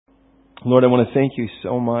Lord, I want to thank you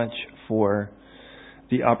so much for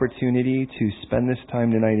the opportunity to spend this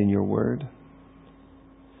time tonight in your word.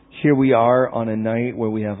 Here we are on a night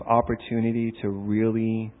where we have opportunity to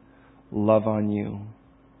really love on you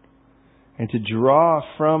and to draw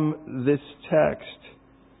from this text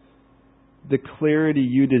the clarity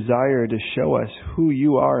you desire to show us who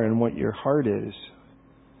you are and what your heart is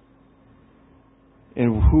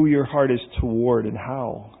and who your heart is toward and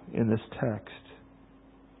how in this text.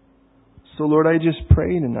 So Lord, I just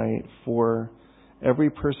pray tonight for every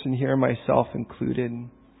person here, myself included.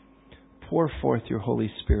 Pour forth your Holy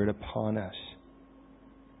Spirit upon us.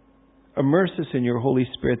 Immerse us in your Holy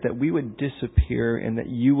Spirit that we would disappear and that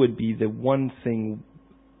you would be the one thing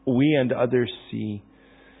we and others see.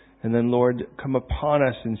 And then, Lord, come upon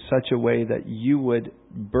us in such a way that you would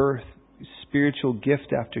birth spiritual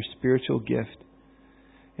gift after spiritual gift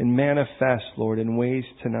and manifest, Lord, in ways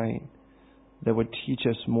tonight that would teach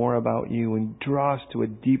us more about you and draw us to a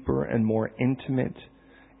deeper and more intimate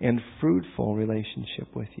and fruitful relationship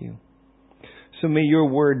with you. So may your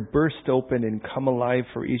word burst open and come alive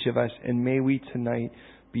for each of us, and may we tonight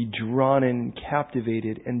be drawn in,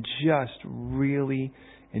 captivated, and just really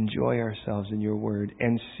enjoy ourselves in your word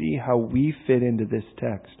and see how we fit into this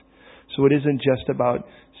text. So it isn't just about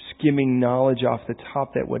skimming knowledge off the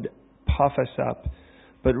top that would puff us up,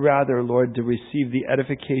 but rather, Lord, to receive the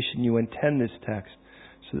edification you intend this text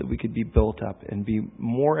so that we could be built up and be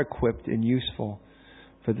more equipped and useful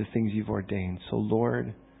for the things you've ordained. So,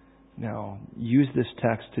 Lord, now use this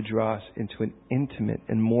text to draw us into an intimate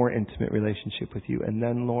and more intimate relationship with you. And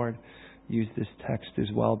then, Lord, use this text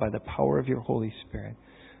as well by the power of your Holy Spirit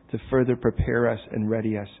to further prepare us and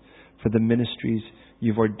ready us for the ministries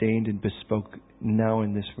you've ordained and bespoke now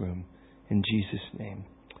in this room. In Jesus' name,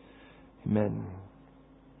 amen.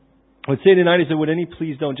 I would say tonight is that would any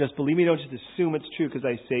please don't just believe me. Don't just assume it's true because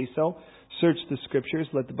I say so. Search the scriptures.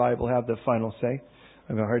 Let the Bible have the final say.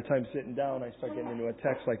 I have a hard time sitting down. I start getting into a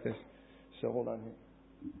text like this. So hold on here.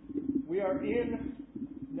 We are in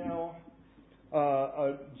now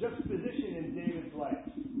a juxtaposition in David's life.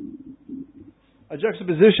 A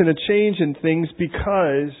juxtaposition, a change in things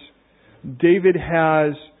because David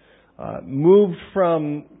has moved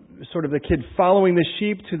from sort of the kid following the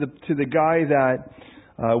sheep to the guy that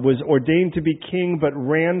was ordained to be king but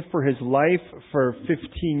ran for his life for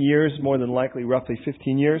 15 years, more than likely, roughly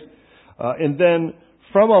 15 years. And then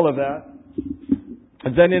from all of that,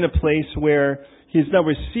 and then in a place where he's now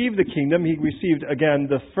received the kingdom, he received, again,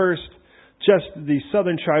 the first, just the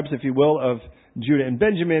southern tribes, if you will, of Judah and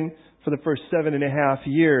Benjamin for the first 7.5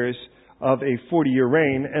 years of a 40-year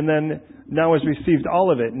reign, and then now has received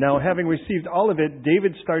all of it. Now, having received all of it,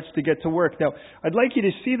 David starts to get to work. Now, I'd like you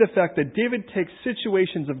to see the fact that David takes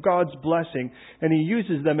situations of God's blessing and he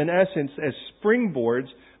uses them, in essence, as springboards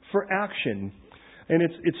for action. And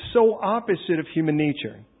it's so opposite of human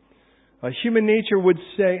nature. Human nature would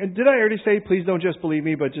say, and did I already say, please don't just believe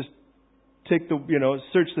me, but just take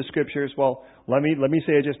search the scriptures. Well, let me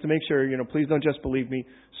say it just to make sure, please don't just believe me.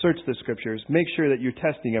 Search the scriptures. Make sure that you're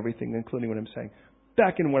testing everything, including what I'm saying.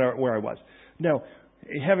 Back in where I was. Now,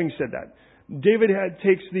 having said that, David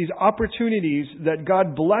takes these opportunities that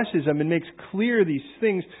God blesses him and makes clear these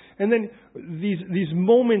things, and then these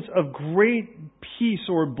moments of great peace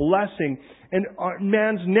or blessing. And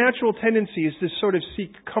man's natural tendency is to sort of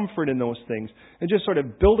seek comfort in those things and just sort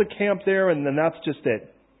of build a camp there, and then that's just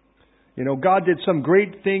it. God did some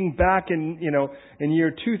great thing back in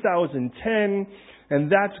year 2010,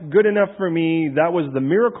 and that's good enough for me. That was the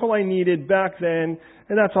miracle I needed back then,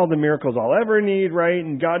 and that's all the miracles I'll ever need, right?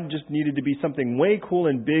 And God just needed to be something way cool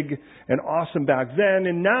and big and awesome back then,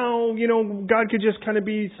 and now, God could just kind of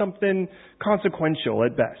be something consequential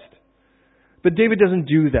at best. But David doesn't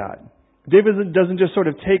do that. David doesn't just sort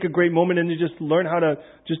of take a great moment and just learn how to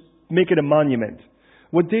just make it a monument.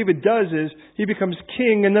 What David does is he becomes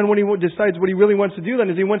king, and then when he decides what he really wants to do then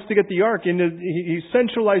is he wants to get the ark, and he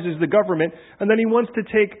centralizes the government, and then he wants to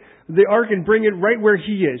take the ark and bring it right where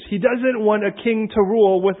he is. He doesn't want a king to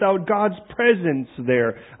rule without God's presence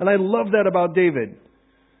there. And I love that about David.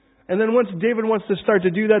 And then once David wants to start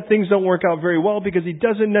to do that, things don't work out very well because he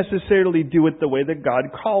doesn't necessarily do it the way that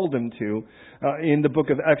God called him to in the book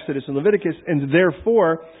of Exodus and Leviticus, and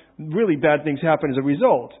therefore really bad things happen as a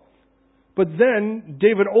result. But then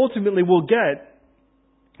David ultimately will get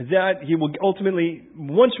that he will ultimately,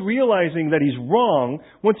 once realizing that he's wrong,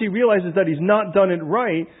 once he realizes that he's not done it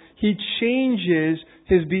right, he changes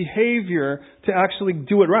his behavior to actually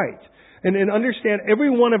do it right. And understand, every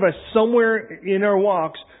one of us somewhere in our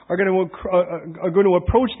walks are going to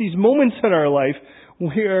approach these moments in our life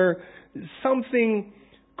where something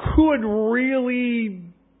could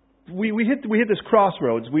really, we hit this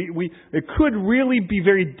crossroads. It could really be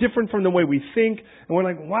very different from the way we think, and we're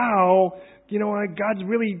like, wow, God's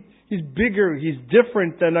really, He's bigger, He's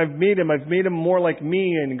different than I've made Him. I've made Him more like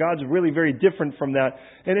me, and God's really very different from that.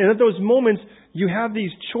 And at those moments, you have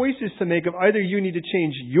these choices to make of either you need to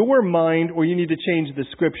change your mind or you need to change the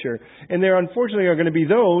Scripture. And there unfortunately are going to be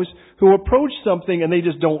those who approach something and they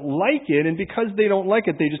just don't like it, and because they don't like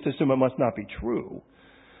it, they just assume it must not be true.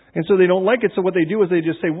 And so they don't like it, so what they do is they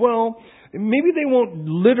just say, well, maybe they won't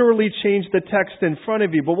literally change the text in front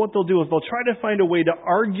of you, but what they'll do is they'll try to find a way to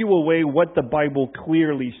argue away what the Bible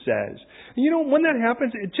clearly says. And when that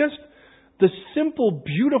happens, the simple,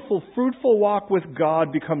 beautiful, fruitful walk with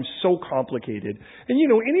God becomes so complicated.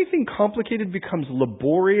 And anything complicated becomes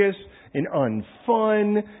laborious and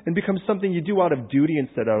unfun and becomes something you do out of duty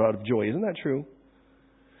instead of out of joy. Isn't that true?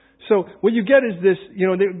 So what you get is this,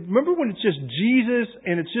 remember when it's just Jesus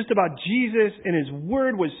and it's just about Jesus and His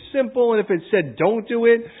Word was simple, and if it said don't do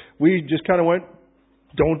it, we just kind of went,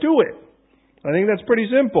 don't do it. I think that's pretty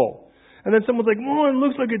simple. And then someone's like, well, it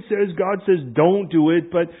looks like it says, God says don't do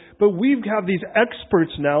it, but we have these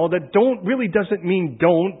experts now that don't really doesn't mean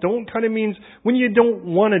don't. Don't kind of means when you don't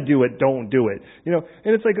want to do it, don't do it.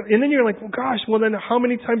 And it's like, and then you're like, well, gosh, well then how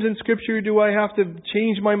many times in Scripture do I have to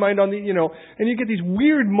change my mind on and you get these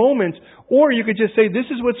weird moments, or you could just say, this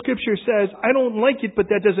is what Scripture says, I don't like it, but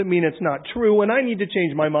that doesn't mean it's not true, and I need to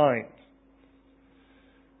change my mind.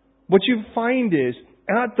 What you find is,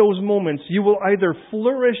 at those moments, you will either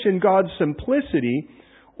flourish in God's simplicity,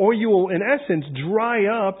 or you will, in essence,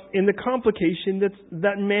 dry up in the complication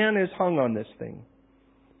that man has hung on this thing.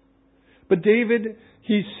 But David,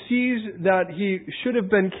 he sees that he should have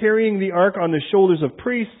been carrying the ark on the shoulders of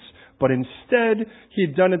priests, but instead, he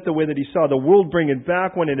had done it the way that he saw the world bring it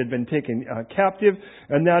back when it had been taken captive,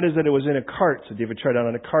 and that is that it was in a cart. So David tried out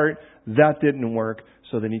on a cart. That didn't work,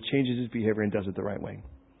 so then he changes his behavior and does it the right way.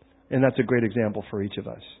 And that's a great example for each of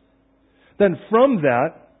us. Then from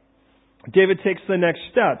that, David takes the next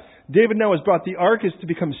step. David now has brought the ark is to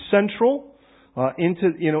become central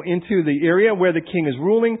into the area where the king is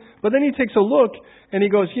ruling. But then he takes a look and he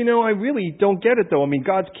goes, I really don't get it though. I mean,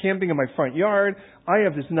 God's camping in my front yard. I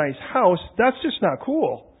have this nice house. That's just not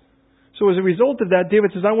cool. So as a result of that,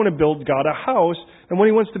 David says, I want to build God a house. And when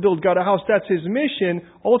he wants to build God a house, that's his mission.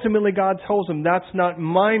 Ultimately, God tells him, that's not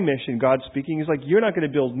my mission. God speaking, He's like, you're not going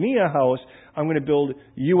to build me a house. I'm going to build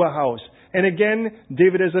you a house. And again,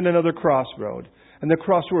 David is in another crossroad. And the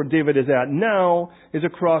crossroad David is at now is a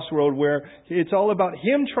crossroad where it's all about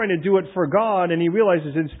him trying to do it for God. And he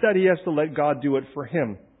realizes instead he has to let God do it for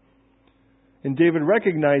him. And David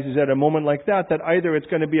recognizes at a moment like that either it's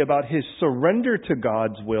going to be about his surrender to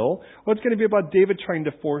God's will, or it's going to be about David trying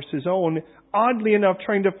to force his own, oddly enough,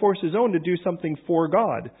 trying to force his own to do something for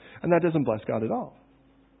God. And that doesn't bless God at all.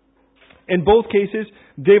 In both cases,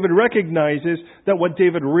 David recognizes that what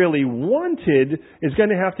David really wanted is going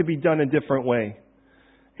to have to be done a different way.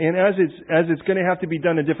 And as it's going to have to be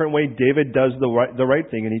done a different way, David does the right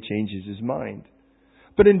thing and he changes his mind.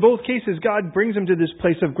 But in both cases, God brings him to this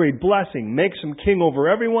place of great blessing, makes him king over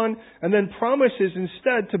everyone, and then promises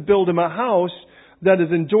instead to build him a house that is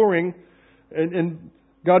enduring, and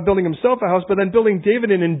God building himself a house, but then building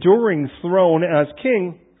David an enduring throne as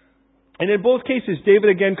king. And in both cases, David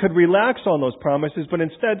again could relax on those promises, but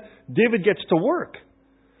instead, David gets to work.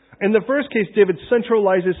 In the first case, David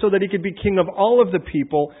centralizes so that he could be king of all of the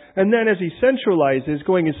people. And then as he centralizes,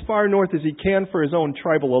 going as far north as he can for his own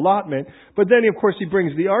tribal allotment. But then, of course, he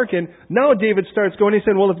brings the ark in. Now David starts going, he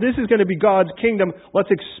said, well, if this is going to be God's kingdom, let's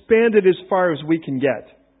expand it as far as we can get.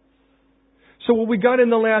 So what we got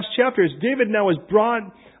in the last chapter is David now has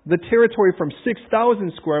brought the territory from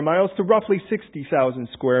 6,000 square miles to roughly 60,000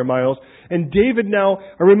 square miles. And David now,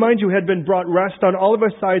 I remind you, had been brought rest on all of our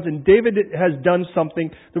sides, and David has done something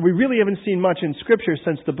that we really haven't seen much in Scripture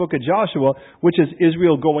since the book of Joshua, which is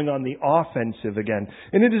Israel going on the offensive again.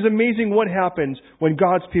 And it is amazing what happens when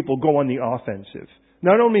God's people go on the offensive.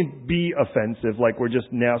 Not only be offensive, like we're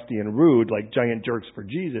just nasty and rude, like giant jerks for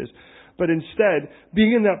Jesus, but instead,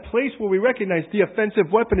 being in that place where we recognize the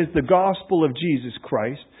offensive weapon is the gospel of Jesus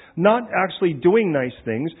Christ, not actually doing nice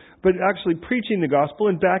things, but actually preaching the gospel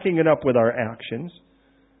and backing it up with our actions.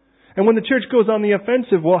 And when the church goes on the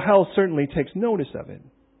offensive, well, hell certainly takes notice of it.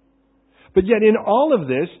 But yet in all of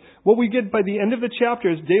this, what we get by the end of the chapter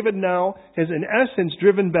is David now has in essence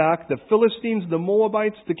driven back the Philistines, the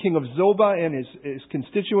Moabites, the king of Zobah and his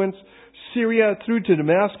constituents, Syria through to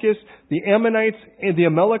Damascus, the Ammonites and the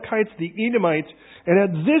Amalekites, the Edomites. And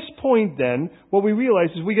at this point then, what we realize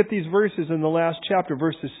is we get these verses in the last chapter,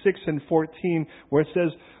 verses 6 and 14, where it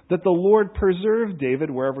says that the Lord preserved David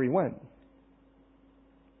wherever he went.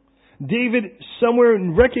 David, somewhere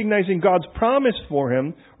in recognizing God's promise for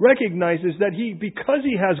him, recognizes that because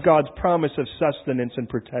he has God's promise of sustenance and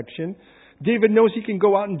protection, David knows he can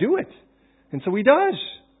go out and do it. And so he does.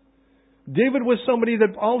 David was somebody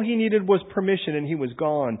that all he needed was permission and he was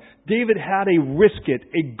gone. David had a risk it,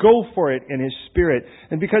 a go for it in his spirit.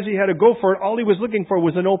 And because he had a go for it, all he was looking for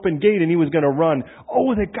was an open gate and he was going to run.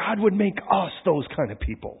 Oh, that God would make us those kind of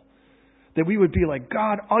people. That we would be like,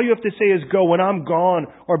 God, all you have to say is go when I'm gone.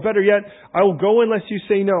 Or better yet, I will go unless you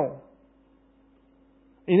say no.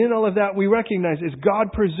 And in all of that, we recognize as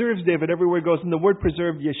God preserves David everywhere he goes. And the word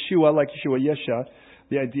preserved, Yeshua, like Yeshua, Yesha,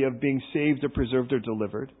 the idea of being saved or preserved or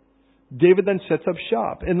delivered. David then sets up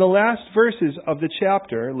shop. In the last verses of the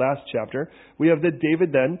last chapter, we have that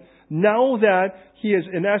David then, now that he has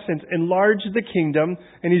in essence enlarged the kingdom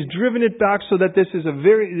and he's driven it back so that this is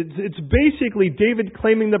it's basically David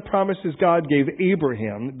claiming the promises God gave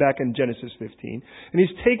Abraham back in Genesis 15. And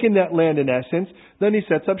he's taken that land in essence. Then he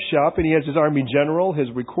sets up shop and he has his army general,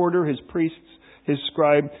 his recorder, his priests, his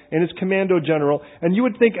scribe, and his commando general. And you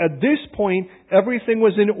would think at this point, everything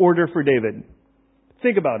was in order for David.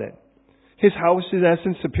 Think about it. His house, in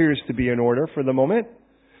essence, appears to be in order for the moment.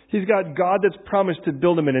 He's got God that's promised to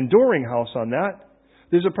build him an enduring house on that.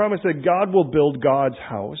 There's a promise that God will build God's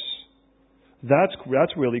house.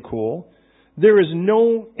 That's really cool. There is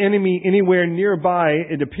no enemy anywhere nearby,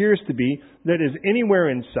 it appears to be, that is anywhere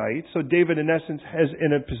in sight. So David, in essence, is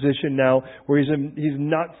in a position now where he's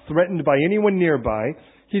not threatened by anyone nearby.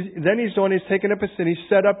 He's taken up a sin. He's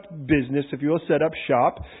set up business, if you will, set up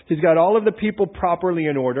shop. He's got all of the people properly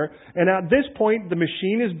in order. And at this point, the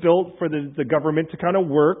machine is built for the government to kind of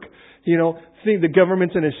work. Think the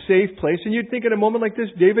government's in a safe place. And you'd think at a moment like this,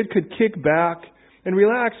 David could kick back and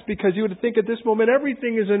relax because you would think at this moment,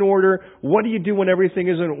 everything is in order. What do you do when everything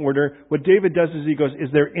is in order? What David does is he goes, is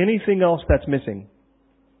there anything else that's missing?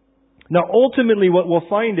 Now, ultimately, what we'll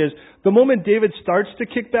find is the moment David starts to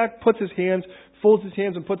kick back, folds his hands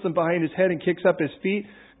and puts them behind his head and kicks up his feet,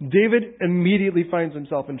 David immediately finds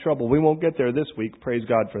himself in trouble. We won't get there this week. Praise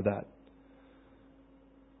God for that.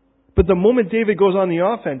 But the moment David goes on the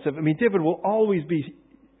offensive, David will always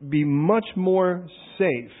be much more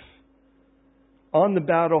safe on the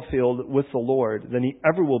battlefield with the Lord than he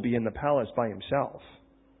ever will be in the palace by himself.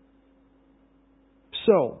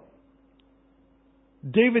 So,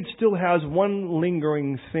 David still has one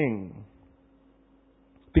lingering thing.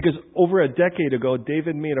 Because over a decade ago,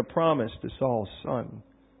 David made a promise to Saul's son.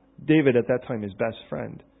 David, at that time, his best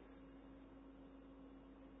friend.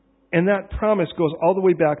 And that promise goes all the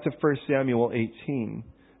way back to 1 Samuel 18.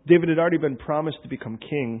 David had already been promised to become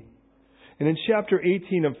king. And in chapter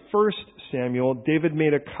 18 of 1 Samuel, David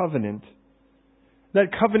made a covenant.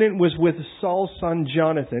 That covenant was with Saul's son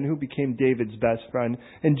Jonathan, who became David's best friend.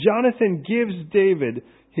 And Jonathan gives David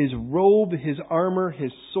his robe, his armor,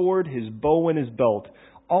 his sword, his bow, and his belt.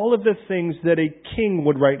 All of the things that a king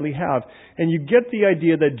would rightly have. And you get the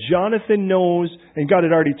idea that Jonathan knows, and God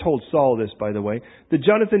had already told Saul this, by the way, that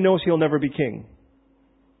Jonathan knows he'll never be king.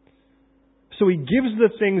 So he gives the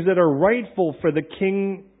things that are rightful for the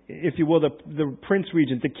king, if you will, the prince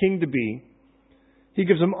regent, the king to be. He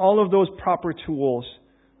gives him all of those proper tools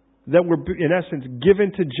that were, in essence,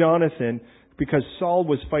 given to Jonathan because Saul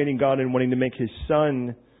was fighting God and wanting to make his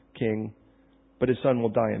son king, but his son will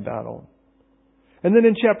die in battle. And then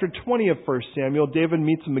in chapter 20 of 1 Samuel, David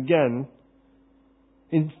meets him again.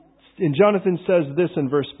 And Jonathan says this in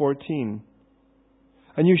verse 14.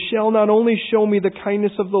 And you shall not only show me the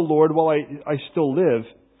kindness of the Lord while I still live,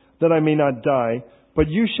 that I may not die, but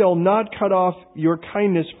you shall not cut off your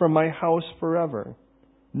kindness from my house forever.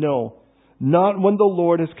 No, not when the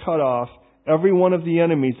Lord has cut off every one of the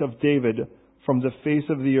enemies of David from the face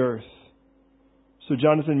of the earth. So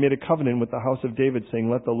Jonathan made a covenant with the house of David, saying,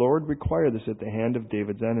 let the Lord require this at the hand of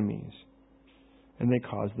David's enemies. And they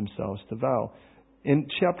caused themselves to vow. In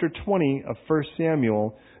chapter 20 of 1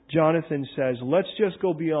 Samuel, Jonathan says, let's just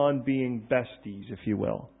go beyond being besties, if you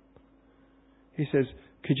will. He says,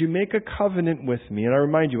 could you make a covenant with me? And I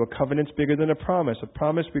remind you, a covenant's bigger than a promise. A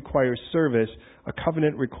promise requires service. A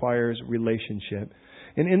covenant requires relationship.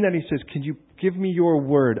 And in that he says, could you give me your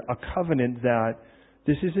word, a covenant that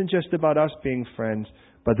this isn't just about us being friends,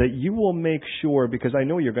 but that you will make sure, because I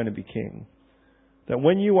know you're going to be king, that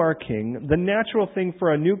when you are king, the natural thing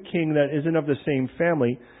for a new king that isn't of the same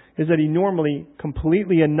family is that he normally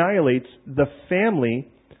completely annihilates the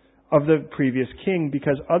family of the previous king,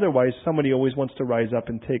 because otherwise somebody always wants to rise up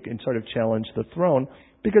and take and sort of challenge the throne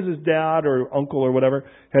because his dad or uncle or whatever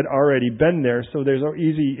had already been there. So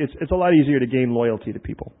it's a lot easier to gain loyalty to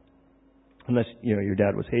people unless, your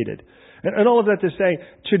dad was hated. And all of that to say,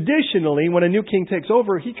 traditionally, when a new king takes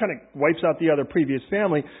over, he kind of wipes out the other previous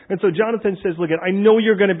family. And so Jonathan says, look, I know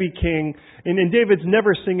you're going to be king. And David's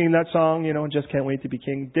never singing that song, just can't wait to be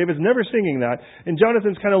king. David's never singing that. And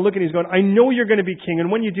Jonathan's kind of looking, he's going, I know you're going to be king.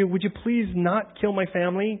 And when you do, would you please not kill my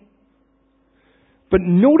family? But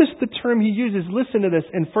notice the term he uses. Listen to this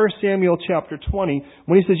in 1 Samuel chapter 20,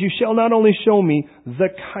 when he says, you shall not only show me the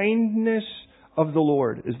kindness of the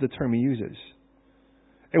Lord, is the term he uses.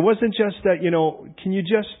 It wasn't just that, can you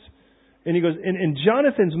just, and he goes, in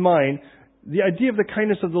Jonathan's mind, the idea of the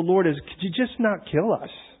kindness of the Lord is, could you just not kill us?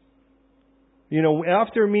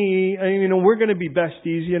 After me, we're going to be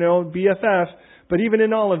besties, BFF, but even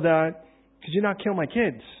in all of that, could you not kill my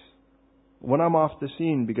kids when I'm off the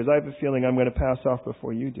scene? Because I have a feeling I'm going to pass off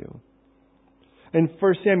before you do. In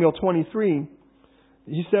 1 Samuel 23,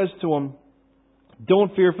 he says to him,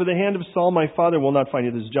 don't fear, for the hand of Saul my father will not find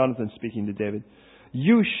you. This is Jonathan speaking to David.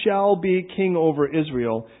 You shall be king over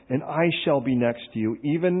Israel, and I shall be next to you.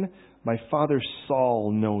 Even my father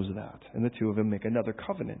Saul knows that. And the two of them make another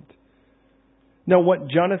covenant. Now, what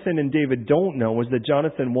Jonathan and David don't know is that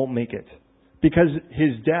Jonathan won't make it. Because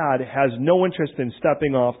his dad has no interest in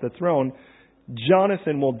stepping off the throne,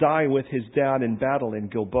 Jonathan will die with his dad in battle in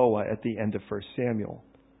Gilboa at the end of 1 Samuel.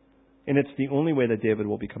 And it's the only way that David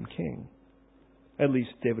will become king. At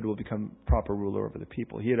least David will become proper ruler over the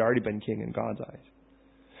people. He had already been king in God's eyes.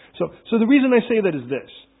 So the reason I say that is this.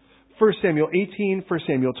 1 Samuel 18, 1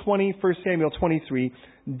 Samuel 20, 1 Samuel 23.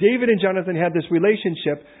 David and Jonathan had this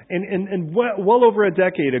relationship and well over a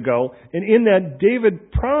decade ago. And in that,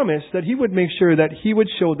 David promised that he would make sure that he would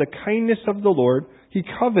show the kindness of the Lord. He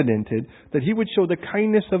covenanted that he would show the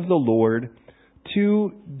kindness of the Lord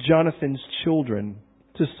to Jonathan's children,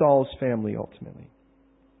 to Saul's family ultimately.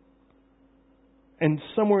 And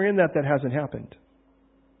somewhere in that hasn't happened.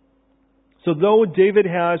 So though David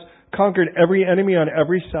has conquered every enemy on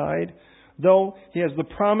every side, though he has the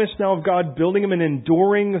promise now of God building him an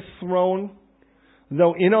enduring throne,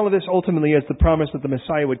 though in all of this ultimately he has the promise that the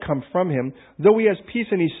Messiah would come from him, though he has peace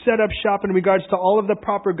and he's set up shop in regards to all of the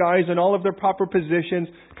proper guys and all of their proper positions,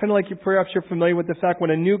 kind of like perhaps you're familiar with the fact when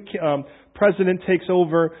a new president takes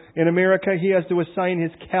over in America, he has to assign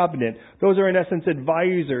his cabinet. Those are in essence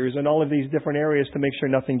advisors in all of these different areas to make sure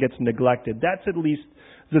nothing gets neglected. That's at least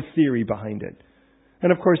the theory behind it.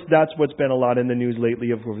 And of course, that's what's been a lot in the news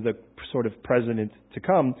lately of the sort of president to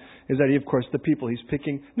come, is that of course the people he's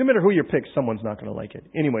picking, no matter who you pick, someone's not going to like it.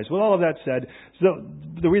 Anyways, with all of that said, so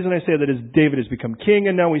the reason I say that is David has become king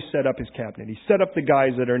and now he's set up his cabinet. He's set up the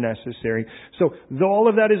guys that are necessary. So though all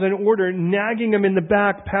of that is in order, nagging him in the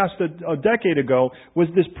back past a decade ago was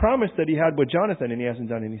this promise that he had with Jonathan, and he hasn't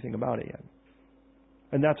done anything about it yet.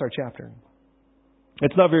 And that's our chapter.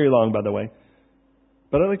 It's not very long, by the way.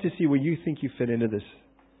 But I'd like to see where you think you fit into this.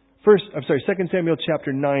 2 Samuel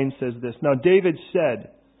chapter 9 says this. Now David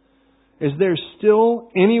said, is there still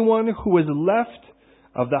anyone who is left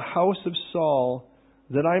of the house of Saul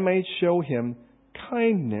that I might show him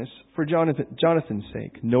kindness for Jonathan's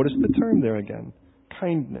sake? Notice the term there again.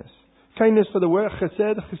 Kindness. Kindness for the word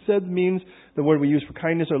chesed. Chesed means the word we use for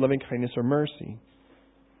kindness or loving kindness or mercy.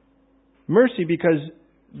 Mercy because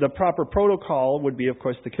the proper protocol would be, of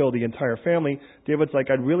course, to kill the entire family. David's like,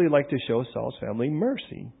 I'd really like to show Saul's family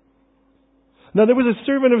mercy. Now, there was a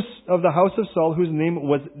servant of the house of Saul whose name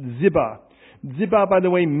was Ziba. Ziba, by the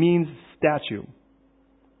way, means statue.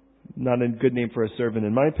 Not a good name for a servant,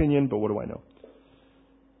 in my opinion, but what do I know?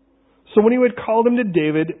 So when he had called him to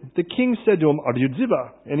David, the king said to him, Are you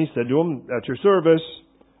Ziba? And he said to him, At your service.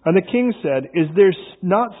 And the king said, Is there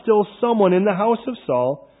not still someone in the house of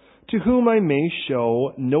Saul to whom I may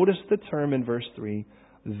show, notice the term in verse 3,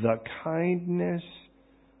 the kindness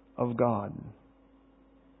of God?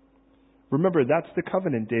 Remember, that's the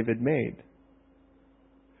covenant David made.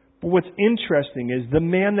 But what's interesting is the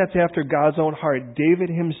man that's after God's own heart, David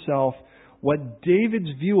himself, what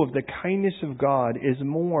David's view of the kindness of God is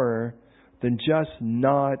more than just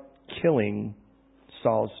not killing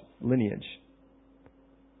Saul's lineage.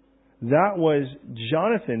 That was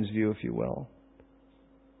Jonathan's view, if you will.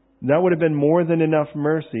 That would have been more than enough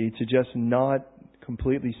mercy to just not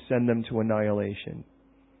completely send them to annihilation.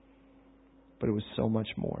 But it was so much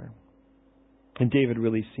more. And David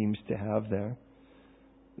really seems to have there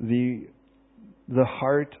the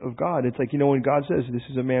heart of God. It's like, when God says, this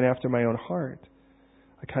is a man after my own heart,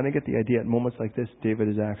 I kind of get the idea at moments like this, David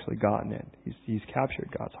has actually gotten it. He's captured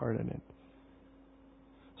God's heart in it.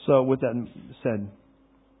 So with that said,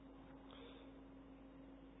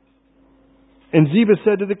 and Ziba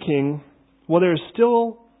said to the king, well, there is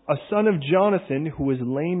still a son of Jonathan who is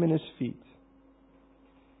lame in his feet.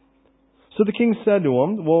 So the king said to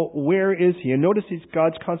him, well, where is he? And notice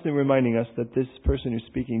God's constantly reminding us that this person who's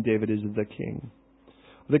speaking, David, is the king.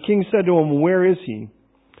 The king said to him, where is he?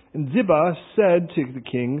 And Ziba said to the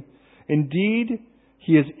king, indeed,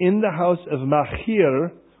 he is in the house of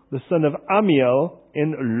Machir, the son of Amiel,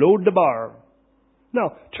 in Lo-debar.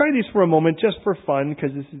 Now, try these for a moment just for fun,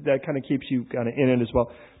 because that kind of keeps you kind of in it as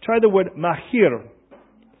well. Try the word Machir.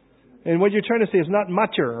 And what you're trying to say is not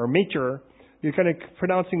Machir or Macher. You're kind of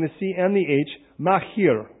pronouncing the C and the H.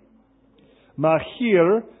 Machir.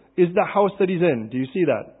 Machir is the house that he's in. Do you see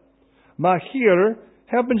that? Machir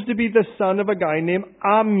happens to be the son of a guy named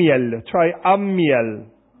Amiel. Try Amiel.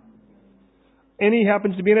 And he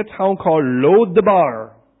happens to be in a town called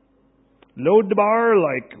Lo-debar. Lo-debar,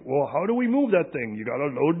 like, well, how do we move that thing? You got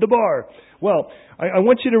to load the bar. Well, I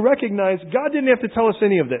want you to recognize God didn't have to tell us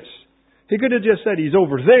any of this. He could have just said he's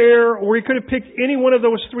over there, or he could have picked any one of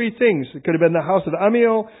those three things. It could have been the house of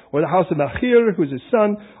Amiel, or the house of Machir, who's his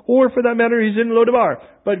son, or for that matter, he's in Lo-debar.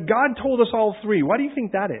 But God told us all three. Why do you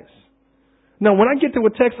think that is? Now, when I get to a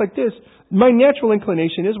text like this, my natural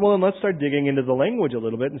inclination is, well, then let's start digging into the language a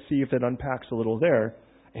little bit and see if it unpacks a little there.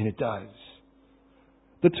 And it does.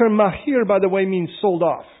 The term Machir, by the way, means sold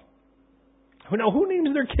off. Now, who names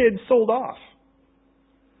their kid sold off?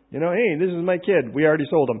 You know, hey, this is my kid. We already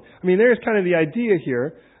sold him. I mean, there's kind of the idea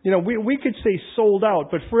here. You know, we could say sold out,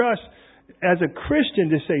 but for us, as a Christian,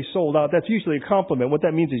 to say sold out, that's usually a compliment. What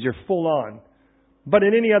that means is you're full on. But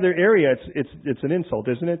in any other area, it's an insult,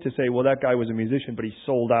 isn't it? To say, well, that guy was a musician, but he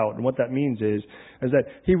sold out. And what that means is that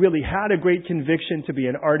he really had a great conviction to be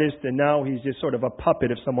an artist, and now he's just sort of a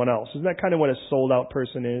puppet of someone else. Isn't that kind of what a sold out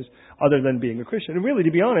person is, other than being a Christian? And really,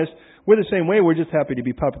 to be honest, we're the same way. We're just happy to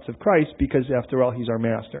be puppets of Christ because, after all, he's our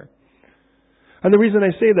master. And the reason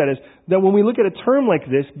I say that is that when we look at a term like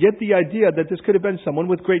this, get the idea that this could have been someone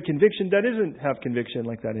with great conviction that doesn't have conviction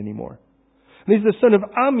like that anymore. And he's the son of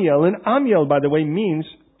Amiel, and Amiel, by the way, means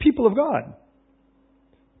people of God.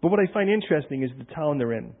 But what I find interesting is the town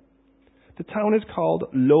they're in. The town is called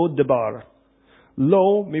Lo-debar.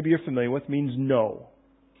 Lo, maybe you're familiar with, means no.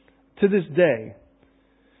 To this day,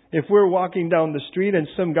 if we're walking down the street and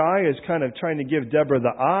some guy is kind of trying to give Deborah the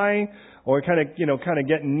eye, or kind of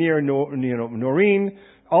getting near Noreen,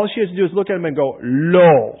 all she has to do is look at him and go,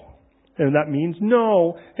 Lo. And that means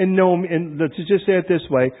no. And no, and let's just say it this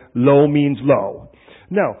way, low means low.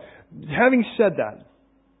 Now, having said that,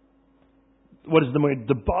 what does the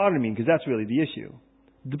debar mean? Because that's really the issue.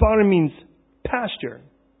 Debar means pasture.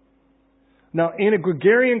 Now, in a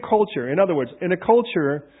gregarian culture, in other words, in a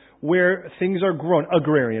culture where things are grown,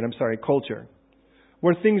 culture,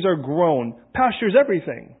 where things are grown, pasture is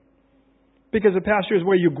everything. Because a pasture is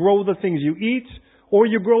where you grow the things you eat, or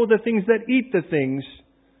you grow the things that eat the things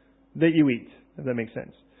that you eat, if that makes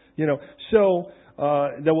sense. You know, so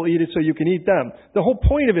that will eat it so you can eat them. The whole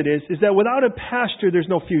point of it is that without a pasture, there's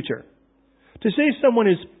no future. To say someone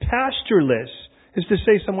is pastureless is to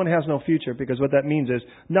say someone has no future, because what that means is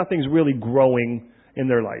nothing's really growing in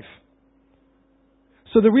their life.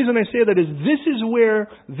 So the reason I say that is this is where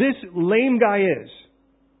this lame guy is.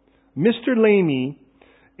 Mr. Lamey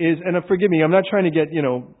is, and forgive me, I'm not trying to get,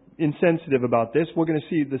 insensitive about this. We're going to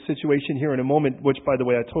see the situation here in a moment, which, by the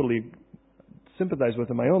way, I totally sympathize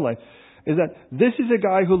with in my own life, is that this is a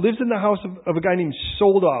guy who lives in the house of a guy named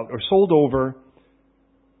sold out or sold over,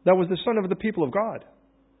 that was the son of the people of God,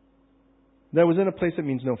 that was in a place that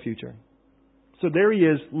means no future. So there he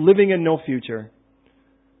is, living in no future,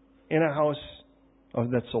 in a house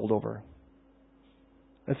that's sold over.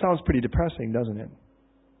 That sounds pretty depressing, doesn't it?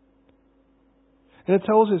 And it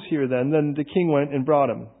tells us here then the king went and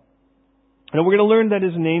brought him. And we're going to learn that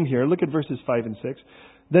his name here. Look at verses 5 and 6.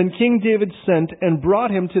 Then King David sent and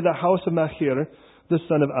brought him to the house of Machir, the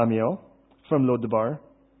son of Amiel, from Lo-debar.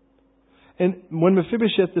 And when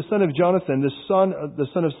Mephibosheth, the son of Jonathan, the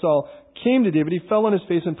son of Saul, came to David, he fell on his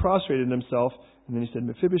face and prostrated himself. And then he said,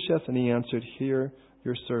 Mephibosheth, and he answered, Hear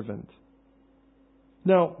your servant.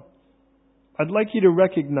 Now, I'd like you to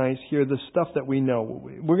recognize here the stuff that we know.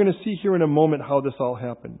 We're going to see here in a moment how this all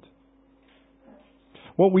happened.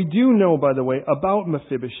 What we do know, by the way, about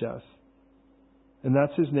Mephibosheth, and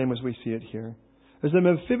that's his name as we see it here, is that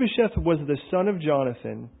Mephibosheth was the son of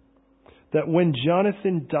Jonathan, that when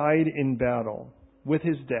Jonathan died in battle with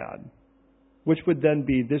his dad, which would then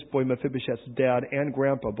be this boy Mephibosheth's dad and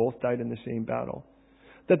grandpa both died in the same battle,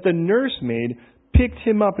 that the nursemaid picked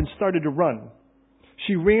him up and started to run.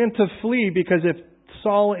 She ran to flee because if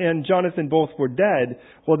Saul and Jonathan both were dead,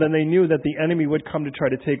 well, then they knew that the enemy would come to try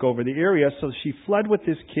to take over the area. So she fled with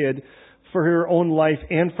this kid for her own life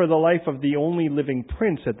and for the life of the only living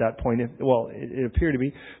prince at that point. It appeared to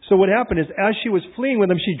be. So what happened is, as she was fleeing with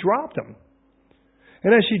him, she dropped him.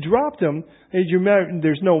 And as she dropped him,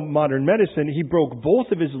 there's no modern medicine, he broke both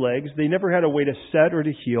of his legs. They never had a way to set or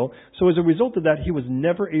to heal. So as a result of that, he was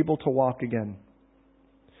never able to walk again.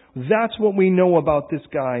 That's what we know about this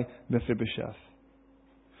guy, Mephibosheth.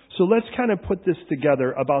 So let's kind of put this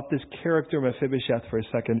together about this character Mephibosheth for a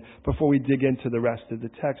second before we dig into the rest of the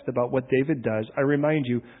text about what David does. I remind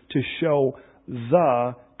you to show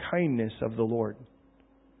the kindness of the Lord.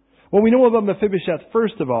 What we know about Mephibosheth,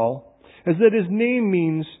 first of all, is that his name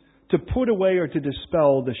means to put away or to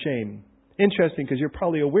dispel the shame. Interesting, because you're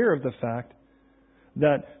probably aware of the fact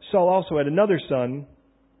that Saul also had another son,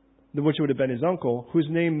 which would have been his uncle, whose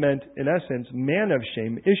name meant, in essence, man of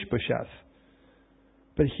shame, Ishbosheth.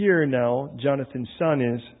 But here now, Jonathan's son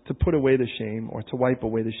is to put away the shame, or to wipe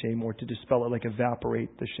away the shame, or to dispel it, like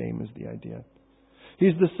evaporate the shame is the idea.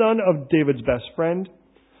 He's the son of David's best friend,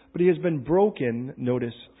 but he has been broken,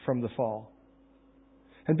 notice, from the fall.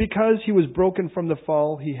 And because he was broken from the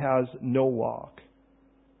fall, he has no walk.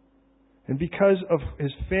 And because of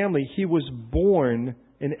his family, he was born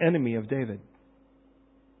an enemy of David.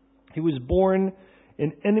 He was born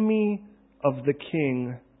an enemy of the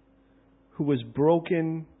king who was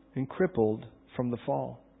broken and crippled from the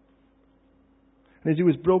fall. And as he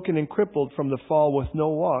was broken and crippled from the fall with no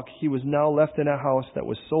walk, he was now left in a house that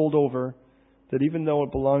was sold over, that even though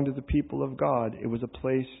it belonged to the people of God, it was a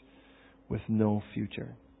place with no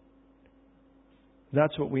future.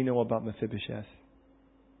 That's what we know about Mephibosheth.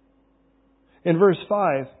 In verse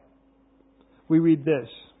 5, we read this.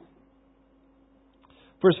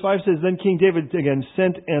 Verse 5 says, Then King David again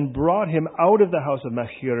sent and brought him out of the house of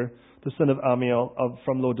Machir, the son of Amiel,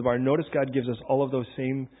 from Lodabar. Notice God gives us all of those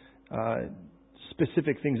same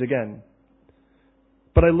specific things again.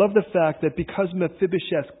 But I love the fact that because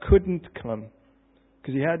Mephibosheth couldn't come,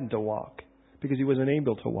 because he hadn't to walk, because he wasn't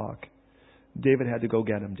able to walk, David had to go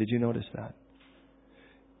get him. Did you notice that?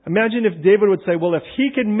 Imagine if David would say, well, if he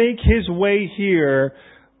can make his way here,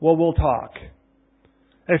 well, we'll talk.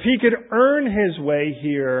 If he could earn his way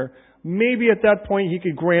here, maybe at that point he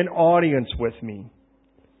could grant audience with me.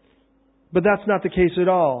 But that's not the case at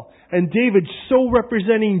all. And David, so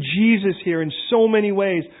representing Jesus here in so many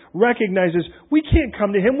ways, recognizes we can't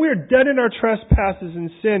come to him. We are dead in our trespasses and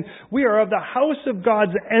sin. We are of the house of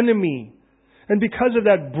God's enemy. And because of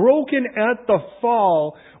that, broken at the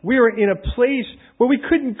fall, we are in a place where we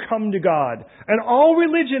couldn't come to God. And all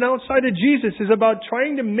religion outside of Jesus is about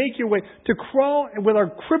trying to make your way, to crawl with our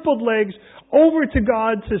crippled legs over to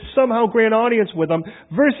God to somehow grant audience with Him,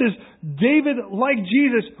 versus David, like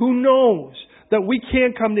Jesus, who knows that we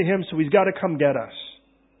can't come to Him, so He's got to come get us.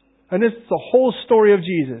 And this is the whole story of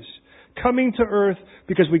Jesus. Coming to earth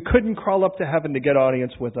because we couldn't crawl up to heaven to get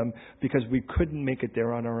audience with Him, because we couldn't make it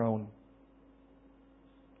there on our own.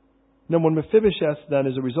 Now, when Mephibosheth, then,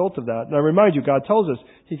 as a result of that, and I remind you, God tells us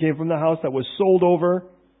he came from the house that was sold over,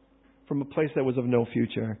 from a place that was of no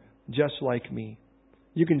future, just like me.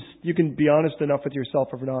 You can be honest enough with yourself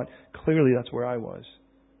or not. Clearly, that's where I was.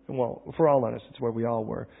 And well, if we're all honest, it's where we all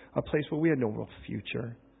were. A place where we had no real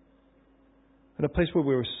future. And a place where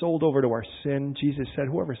we were sold over to our sin. Jesus said,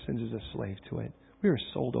 whoever sins is a slave to it. We were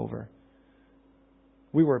sold over.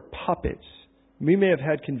 We were puppets. We may have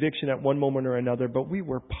had conviction at one moment or another, but we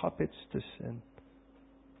were puppets to sin.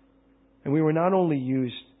 And we were not only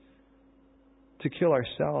used to kill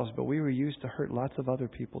ourselves, but we were used to hurt lots of other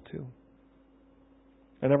people too.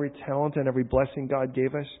 And every talent and every blessing God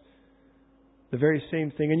gave us, the very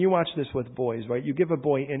same thing. And you watch this with boys, right? You give a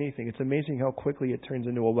boy anything. It's amazing how quickly it turns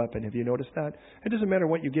into a weapon. Have you noticed that? It doesn't matter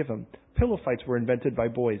what you give them. Pillow fights were invented by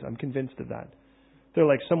boys. I'm convinced of that. They're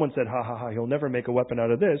like, someone said, ha ha ha, he'll never make a weapon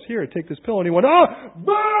out of this. Here, take this pillow. And he went, oh,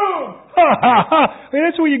 boom! Ha ha ha! I mean,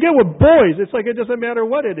 that's what you get with boys. It's like it doesn't matter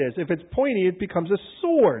what it is. If it's pointy, it becomes a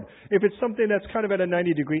sword. If it's something that's kind of at a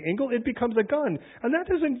 90-degree angle, it becomes a gun. And that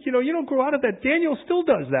doesn't, you don't grow out of that. Daniel still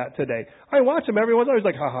does that today. I watch him. Everyone's always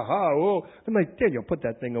like, ha ha ha, whoa. I'm like, Daniel, put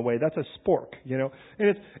that thing away. That's a spork,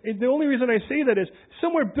 And the only reason I say that is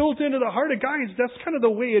somewhere built into the heart of guys, that's kind of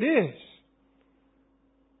the way it is.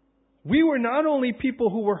 We were not only people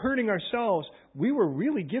who were hurting ourselves, we were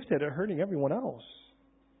really gifted at hurting everyone else.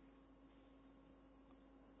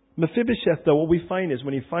 Mephibosheth, though, what we find is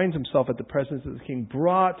when he finds himself at the presence of the king,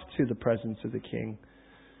 brought to the presence of the king,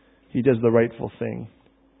 he does the rightful thing.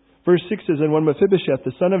 Verse 6 says, And when Mephibosheth,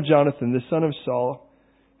 the son of Jonathan, the son of Saul,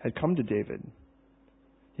 had come to David,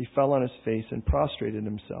 he fell on his face and prostrated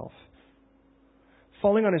himself.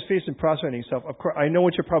 Falling on his face and prostrating himself, of course, I know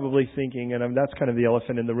what you're probably thinking, and that's kind of the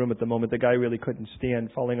elephant in the room at the moment. The guy really couldn't stand.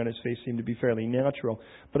 Falling on his face seemed to be fairly natural.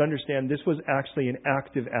 But understand, this was actually an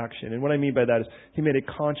active action. And what I mean by that is he made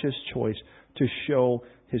a conscious choice to show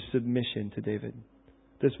his submission to David.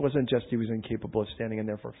 This wasn't just he was incapable of standing in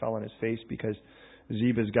there for fell on his face because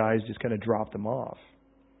Ziba's guys just kind of dropped him off.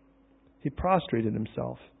 He prostrated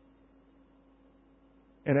himself.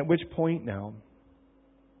 And at which point now,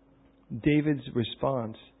 David's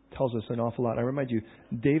response tells us an awful lot. I remind you,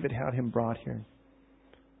 David had him brought here.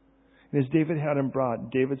 And as David had him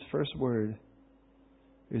brought, David's first word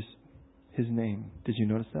is his name. Did you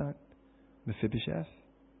notice that? Mephibosheth.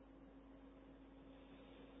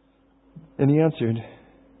 And he answered,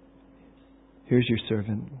 "Here's your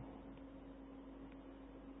servant."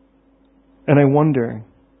 And I wonder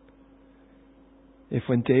if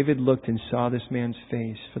when David looked and saw this man's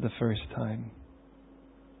face for the first time,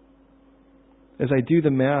 as I do the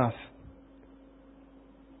math,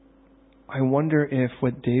 I wonder if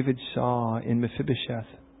what David saw in Mephibosheth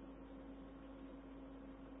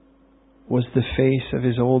was the face of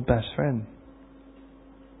his old best friend.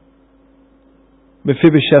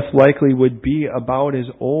 Mephibosheth likely would be about as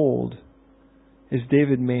old as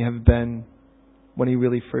David may have been when he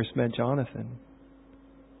really first met Jonathan.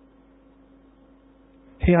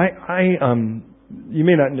 Hey, you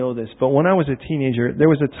may not know this, but when I was a teenager, there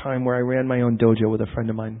was a time where I ran my own dojo with a friend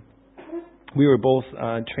of mine. We were both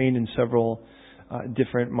trained in several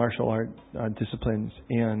different martial art disciplines,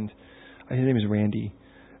 and his name is Randy.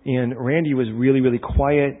 And Randy was really, really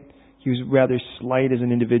quiet. He was rather slight as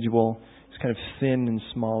an individual. He was kind of thin and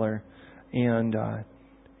smaller, and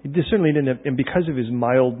he certainly didn't have, and because of his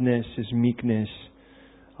mildness, his meekness,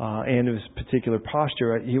 and his particular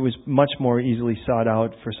posture, he was much more easily sought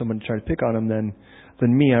out for someone to try to pick on him than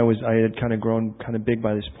me. I had kind of grown kind of big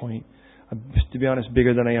by this point. To be honest,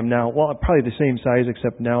 bigger than I am now. Well, probably the same size,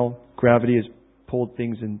 except now gravity has pulled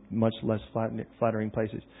things in much less flattering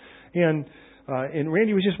places. And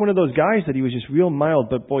Randy was just one of those guys that he was just real mild,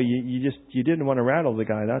 but boy, you didn't want to rattle the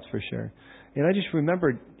guy, that's for sure. And I just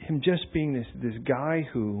remembered him just being this guy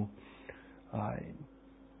who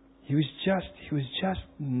he was just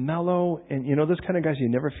mellow, and those kind of guys you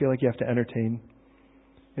never feel like you have to entertain.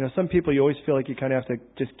 Some people you always feel like you kind of have to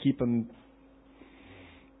just keep them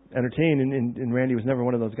entertained, and Randy was never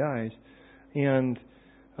one of those guys. And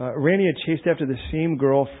Randy had chased after the same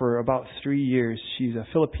girl for about 3 years. She's a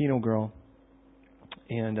Filipino girl,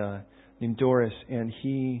 and named Doris, and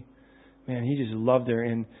he just loved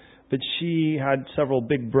her. But she had several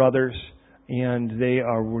big brothers, and they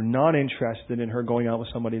were not interested in her going out with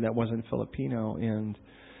somebody that wasn't Filipino. And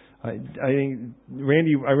I think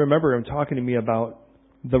Randy, I remember him talking to me about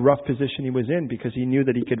the rough position he was in, because he knew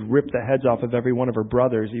that he could rip the heads off of every one of her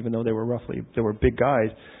brothers, even though they were big guys.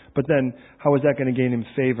 But then how was that going to gain him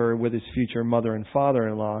favor with his future mother and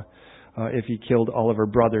father-in-law if he killed all of her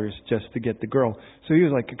brothers just to get the girl? So he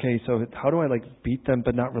was like, okay, so how do I beat them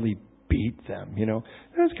but not really beat them?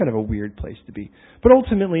 That's kind of a weird place to be. But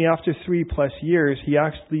ultimately, after 3+ years, he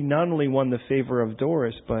actually not only won the favor of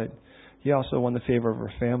Doris, but he also won the favor of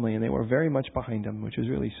her family, and they were very much behind him, which was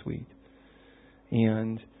really sweet.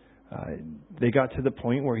 And they got to the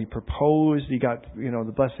point where he proposed. He got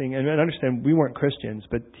the blessing. And I understand we weren't Christians,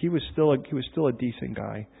 but he was still a decent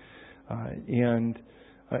guy. And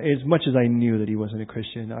as much as I knew that he wasn't a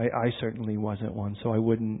Christian, I certainly wasn't one. So I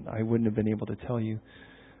wouldn't have been able to tell you.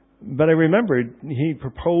 But I remembered he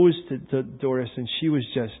proposed to Doris, and she was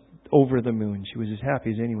just over the moon. She was as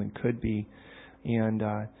happy as anyone could be, and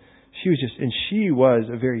she was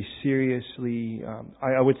a very seriously,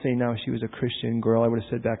 I would say now she was a Christian girl. I would have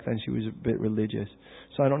said back then she was a bit religious.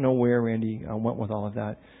 So I don't know where Randy went with all of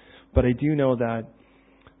that. But I do know that,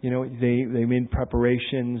 they made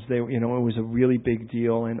preparations. It was a really big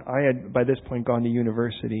deal. And I had, by this point, gone to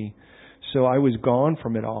university. So I was gone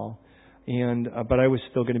from it all. But I was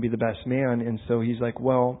still going to be the best man. And so he's like,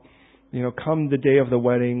 well, come the day of the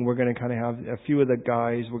wedding, we're going to kind of have a few of the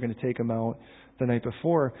guys, we're going to take them out the night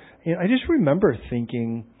before. And I just remember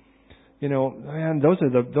thinking, man, those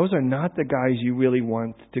are not the guys you really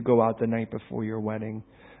want to go out the night before your wedding.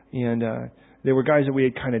 And they were guys that we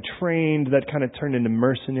had kind of trained that kind of turned into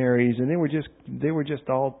mercenaries, and they were just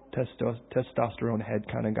all testosterone head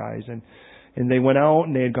kind of guys. And they went out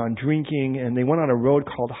and they had gone drinking, and they went on a road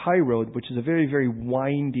called High Road, which is a very, very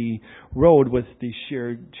windy road with these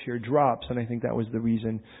sheer drops. And I think that was the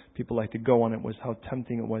reason people liked to go on it, was how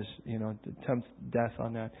tempting it was, to tempt death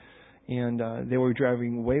on that. And they were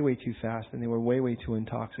driving way, way too fast, and they were way, way too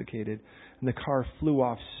intoxicated. And the car flew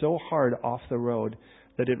off so hard off the road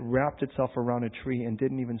that it wrapped itself around a tree and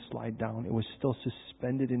didn't even slide down. It was still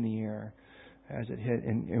suspended in the air as it hit.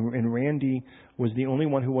 And Randy was the only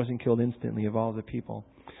one who wasn't killed instantly of all the people.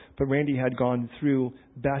 But Randy had gone through,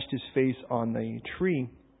 bashed his face on the tree,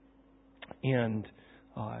 and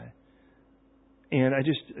And I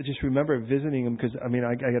just remember visiting him because, I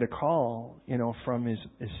got a call, from his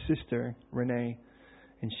sister, Renee,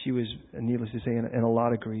 and she was, needless to say, in a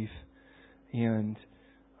lot of grief. And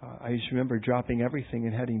I just remember dropping everything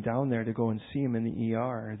and heading down there to go and see him in the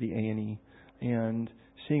ER, the A&E, and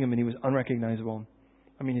seeing him, and he was unrecognizable.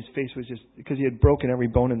 His face was just, because he had broken every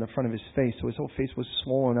bone in the front of his face, so his whole face was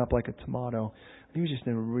swollen up like a tomato. And he was just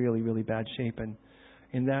in really, really bad shape. And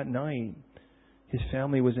in that night, his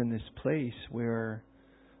family was in this place where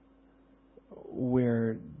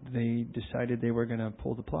they decided they were going to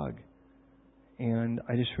pull the plug. And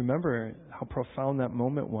I just remember how profound that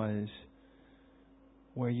moment was,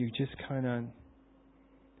 where you just kind of,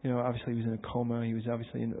 obviously he was in a coma. He was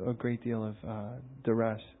obviously in a great deal of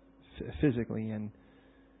duress physically. And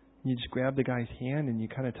you just grab the guy's hand and you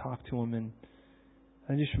kind of talk to him. And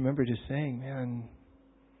I just remember just saying, man,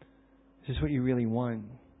 is this what you really want?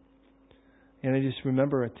 And I just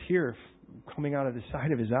remember a tear coming out of the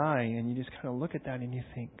side of his eye. And you just kind of look at that and you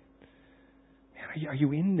think, man, are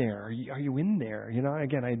you in there? Are you in there?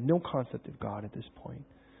 Again, I had no concept of God at this point.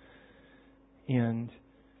 And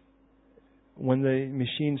when the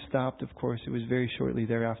machine stopped, of course, it was very shortly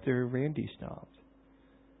thereafter Randy stopped.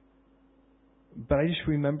 But I just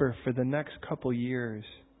remember for the next couple years,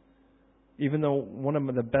 even though one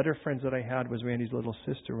of the better friends that I had was Randy's little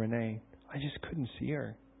sister, Renee, I just couldn't see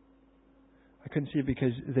her. I couldn't see her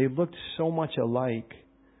because they looked so much alike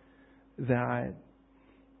that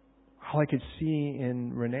all I could see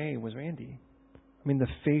in Renee was Randy. The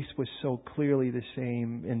face was so clearly the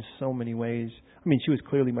same in so many ways. She was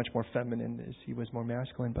clearly much more feminine as he was more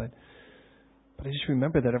masculine, but I just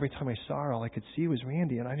remember that every time I saw her, all I could see was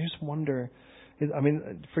Randy. And I just wonder,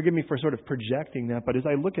 forgive me for sort of projecting that, but as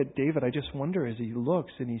I look at David, I just wonder as he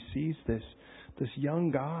looks and he sees this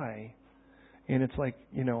young guy, and it's like,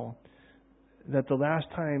 that the last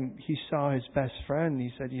time he saw his best friend,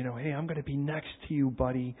 he said, hey, I'm going to be next to you,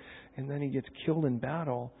 buddy. And then he gets killed in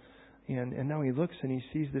battle. And now he looks and he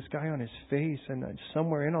sees this guy on his face, and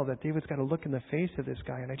somewhere in all that, David's got to look in the face of this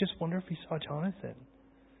guy. And I just wonder if he saw Jonathan,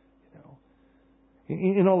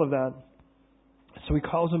 in all of that. So he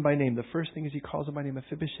calls him by name. The first thing is he calls him by name,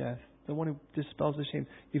 Mephibosheth, the one who dispels the shame,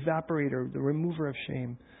 evaporator, the remover of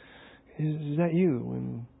shame. Is that you?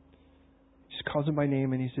 And he just calls him by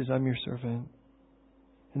name and he says, I'm your servant.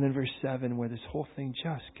 And then verse 7, where this whole thing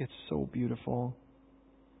just gets so beautiful.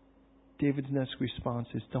 David's next response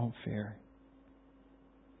is, don't fear.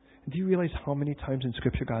 Do you realize how many times in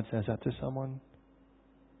Scripture God says that to someone?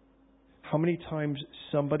 How many times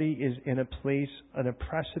somebody is in a place, on a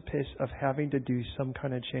precipice of having to do some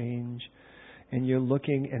kind of change, and you're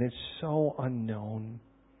looking and it's so unknown,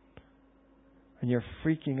 and you're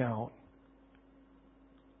freaking out.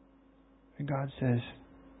 And God says,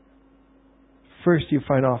 first you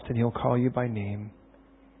find often He'll call you by name.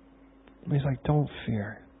 And He's like, don't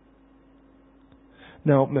fear.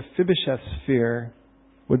 Now, Mephibosheth's fear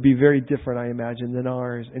would be very different, I imagine, than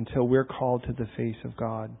ours until we're called to the face of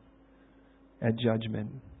God at judgment.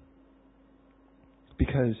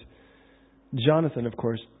 Because Jonathan, of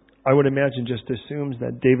course, I would imagine just assumes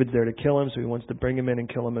that David's there to kill him, so he wants to bring him in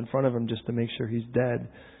and kill him in front of him just to make sure he's dead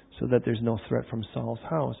so that there's no threat from Saul's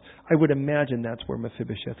house. I would imagine that's where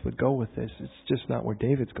Mephibosheth would go with this. It's just not where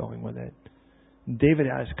David's going with it. David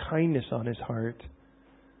has kindness on his heart.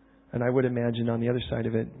 And I would imagine on the other side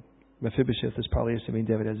of it, Mephibosheth is probably assuming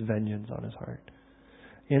David has vengeance on his heart.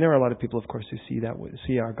 And there are a lot of people, of course, who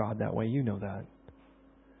see our God that way. You know that.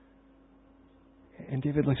 And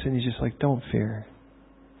David looks and he's just like, don't fear.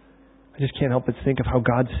 I just can't help but think of how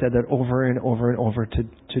God said that over and over and over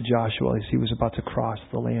to Joshua as he was about to cross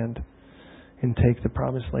the land and take the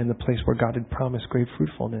promised land, the place where God had promised great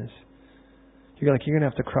fruitfulness. You're going to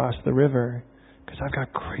have to cross the river because I've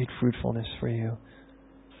got great fruitfulness for you.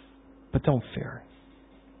 But don't fear.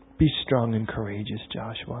 Be strong and courageous,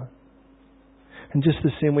 Joshua. And just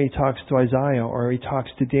the same way he talks to Isaiah, or he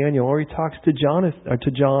talks to Daniel, or he talks to John,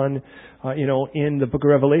 in the book of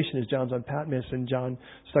Revelation as John's on Patmos, and John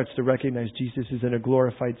starts to recognize Jesus is in a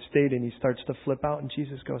glorified state, and he starts to flip out, and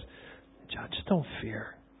Jesus goes, John, just don't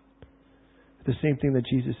fear. The same thing that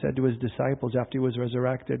Jesus said to his disciples after he was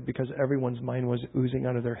resurrected, because everyone's mind was oozing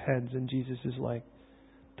out of their heads, and Jesus is like,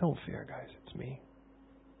 don't fear, guys, it's me.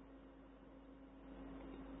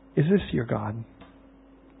 Is this your God?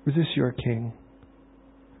 Is this your King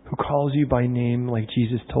who calls you by name like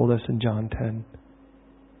Jesus told us in John 10?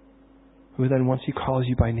 Who then, once He calls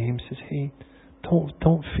you by name, says, hey,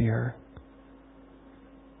 don't fear.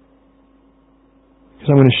 Because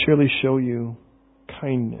I'm going to surely show you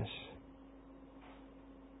kindness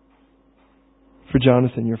for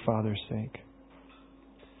Jonathan, your father's sake.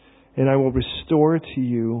 and I will restore to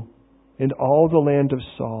you and all the land of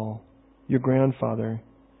Saul, your grandfather,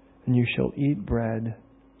 and you shall eat bread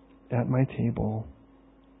at my table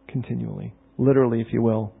continually. Literally, if you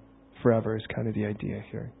will, forever is kind of the idea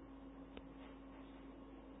here.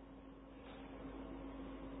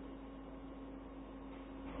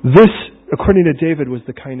 This, according to David, was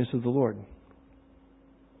the kindness of the Lord.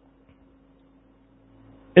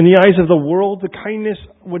 In the eyes of the world, the kindness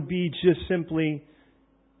would be just simply,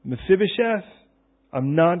 Mephibosheth,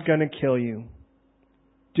 I'm not going to kill you.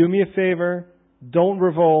 Do me a favor, don't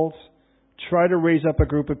revolt, try to raise up a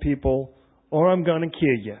group of people, or I'm going to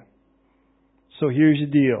kill you. So here's your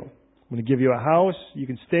deal. I'm going to give you a house, you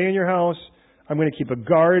can stay in your house, I'm going to keep a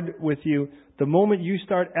guard with you. The moment you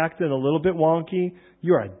start acting a little bit wonky,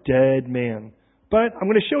 you're a dead man. But I'm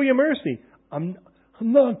going to show you mercy. I'm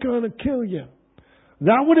not going to kill you.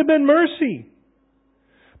 That would have been mercy.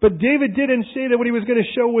 But David didn't say that what he was going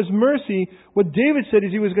to show was mercy. What David said is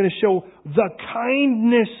he was going to show the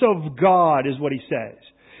kindness of God, is what he says.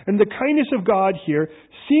 And the kindness of God here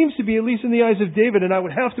seems to be, at least in the eyes of David, and I would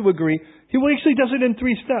have to agree, he actually does it in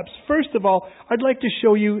 3 steps. First of all, I'd like to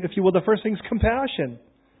show you, if you will, the first thing is compassion.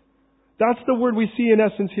 That's the word we see in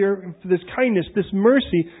essence here, this kindness, this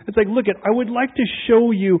mercy. It's like, look, I would like to show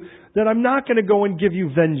you that I'm not going to go and give you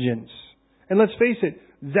vengeance. And let's face it,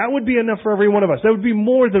 that would be enough for every one of us. That would be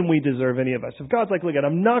more than we deserve, any of us. If God's like, look,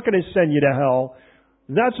 I'm not going to send you to hell,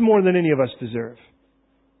 that's more than any of us deserve.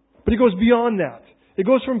 But He goes beyond that. It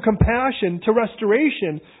goes from compassion to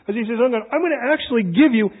restoration, as He says, I'm going to actually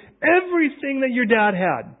give you everything that your dad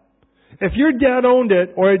had. If your dad owned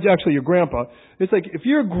it, or actually your grandpa, it's like, if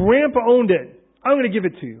your grandpa owned it, I'm going to give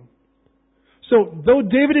it to you. So, though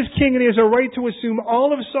David is king and he has a right to assume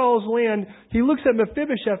all of Saul's land, he looks at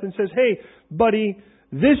Mephibosheth and says, hey, buddy,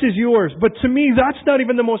 this is yours. But to me, that's not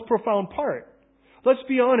even the most profound part. Let's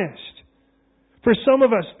be honest. For some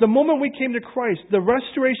of us, the moment we came to Christ, the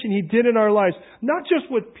restoration He did in our lives, not just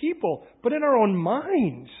with people, but in our own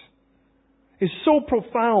minds, is so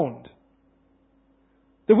profound.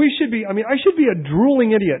 That we should be, I should be a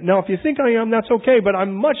drooling idiot. Now, if you think I am, that's okay, but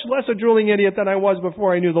I'm much less a drooling idiot than I was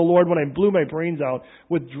before I knew the Lord, when I blew my brains out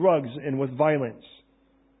with drugs and with violence.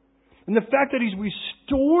 And the fact that He's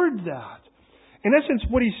restored that, in essence,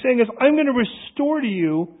 what He's saying is, I'm going to restore to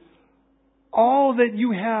you all that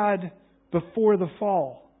you had before the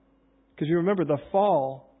fall. Because you remember, the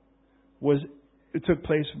fall it took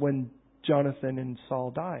place when Jonathan and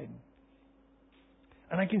Saul died.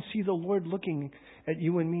 And I can see the Lord looking at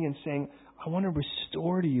you and me and saying, I want to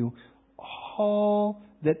restore to you all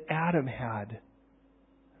that Adam had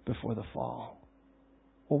before the fall.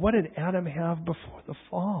 Well, what did Adam have before the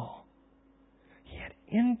fall? He had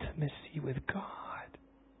intimacy with God.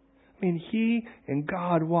 He and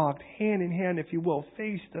God walked hand in hand, if you will,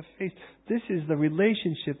 face to face. This is the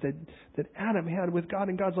relationship that Adam had with God.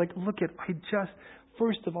 And God's like, look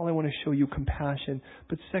first of all, I want to show you compassion.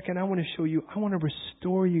 But second, I want to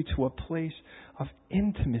restore you to a place of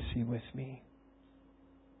intimacy with me.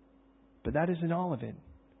 But that isn't all of it.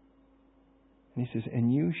 And He says,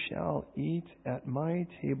 and you shall eat at my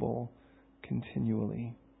table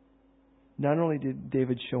continually. Not only did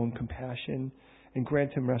David show him compassion and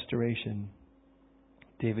grant him restoration,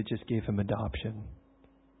 David just gave him adoption.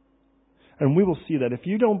 And we will see that. If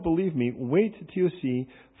you don't believe me, wait till you see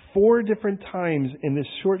 4 different times in this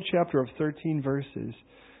short chapter of 13 verses,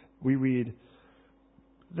 we read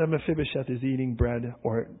that Mephibosheth is eating bread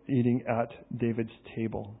or eating at David's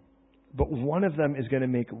table. But one of them is going to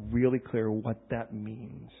make really clear what that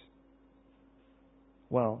means.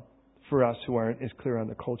 Well, for us who aren't as clear on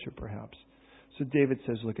the culture perhaps. So David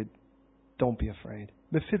says, don't be afraid.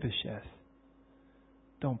 Mephibosheth,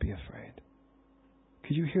 don't be afraid.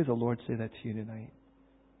 Could you hear the Lord say that to you tonight?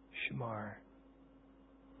 Shamar,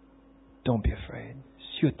 don't be afraid.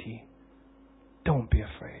 Syuti, don't be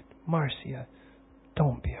afraid. Marcia,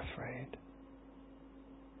 don't be afraid.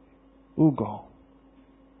 Ugo,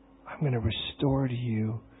 I'm going to restore to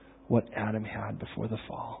you what Adam had before the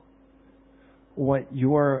fall. What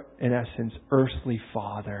your, in essence, earthly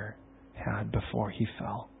father had before he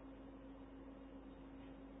fell.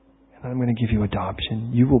 And I'm going to give you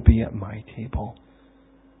adoption. You will be at my table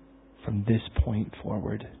from this point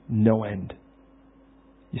forward. No end.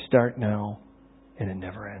 You start now and it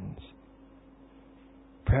never ends.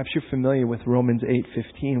 Perhaps you're familiar with Romans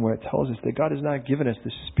 8:15, where it tells us that God has not given us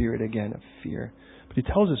the spirit again of fear, but He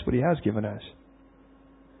tells us what He has given us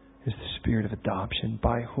is the spirit of adoption,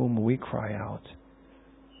 by whom we cry out,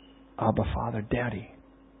 Abba, Father, Daddy.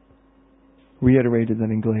 Reiterated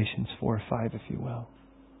then in Galatians 4:5, if you will.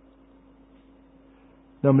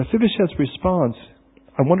 Now Mephibosheth's response,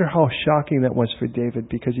 I wonder how shocking that was for David,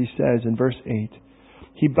 because he says in verse 8,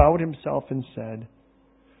 he bowed himself and said,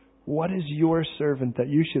 "What is your servant that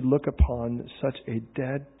you should look upon such a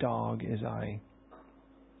dead dog as I?"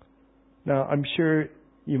 Now, I'm sure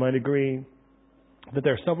you might agree that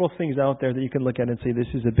there are several things out there that you can look at and say,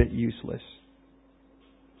 this is a bit useless.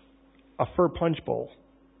 A fur punch bowl,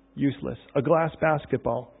 useless. A glass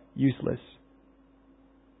basketball, useless.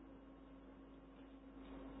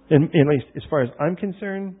 And at least as far as I'm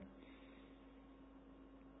concerned,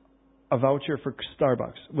 a voucher for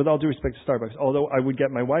Starbucks. With all due respect to Starbucks, although I would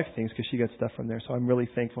get my wife things because she gets stuff from there, so I'm really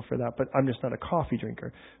thankful for that. But I'm just not a coffee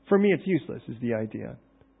drinker. For me, it's useless is the idea.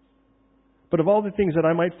 But of all the things that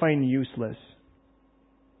I might find useless,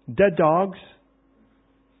 dead dogs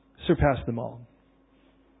surpass them all.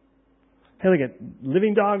 Hey, look at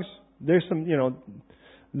living dogs. There's some,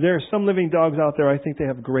 there are some living dogs out there. I think they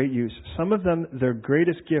have great use. Some of them, their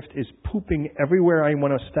greatest gift is pooping everywhere I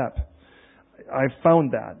want to step. I've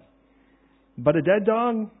found that. But a dead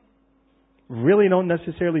dog, really don't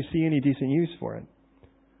necessarily see any decent use for it.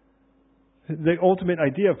 The ultimate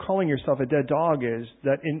idea of calling yourself a dead dog is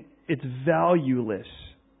that it's valueless.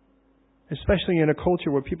 Especially in a culture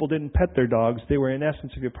where people didn't pet their dogs. They were, in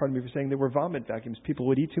essence, if you'll pardon me for saying, they were vomit vacuums. People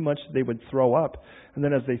would eat too much, they would throw up. And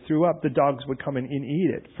then as they threw up, the dogs would come in and eat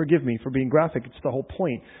it. Forgive me for being graphic. It's the whole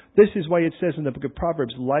point. This is why it says in the book of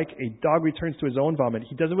Proverbs, like a dog returns to his own vomit.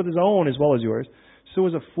 He does it with his own as well as yours. So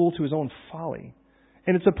is a fool to his own folly.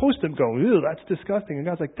 And it's supposed to go, ew, that's disgusting. And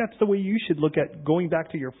God's like, that's the way you should look at going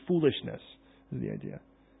back to your foolishness, is the idea.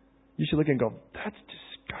 You should look and go, that's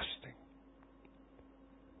disgusting.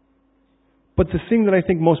 But the thing that I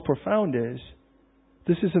think most profound is,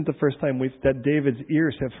 this isn't the first time that David's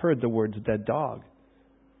ears have heard the words dead dog.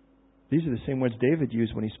 These are the same words David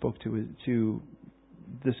used when he spoke to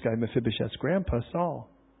this guy Mephibosheth's grandpa, Saul.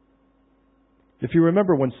 If you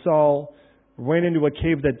remember when Saul ran into a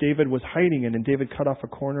cave that David was hiding in and David cut off a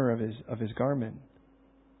corner of his garment.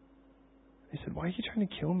 He said, "Why are you trying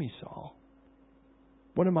to kill me, Saul?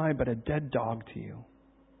 What am I but a dead dog to you?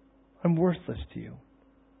 I'm worthless to you.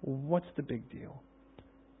 What's the big deal?"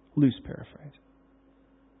 Loose paraphrase.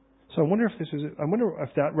 So I wonder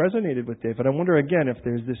if that resonated with David. I wonder again if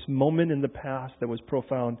there's this moment in the past that was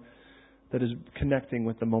profound that is connecting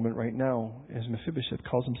with the moment right now as Mephibosheth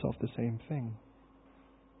calls himself the same thing.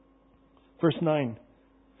 Verse 9.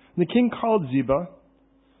 The king called Ziba,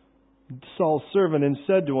 Saul's servant, and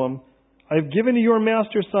said to him, "I have given to your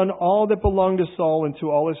master's son all that belonged to Saul and to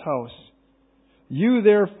all his house. You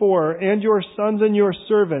therefore and your sons and your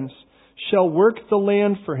servants shall work the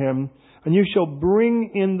land for him, and you shall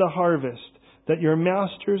bring in the harvest, that your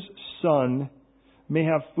master's son may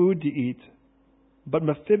have food to eat. But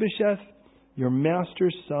Mephibosheth, your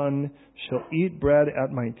master's son, shall eat bread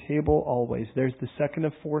at my table always." There's the second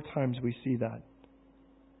of 4 times we see that.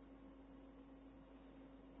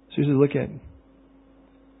 So here's a look at.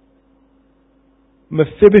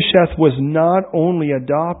 Mephibosheth was not only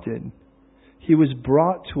adopted, he was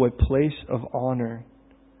brought to a place of honor.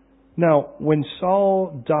 Now, when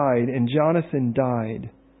Saul died and Jonathan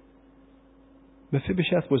died,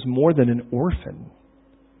 Mephibosheth was more than an orphan.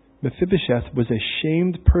 Mephibosheth was a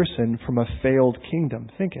shamed person from a failed kingdom.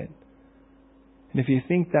 Think it. And if you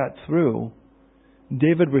think that through,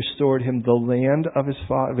 David restored him the land of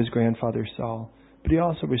his grandfather Saul, but he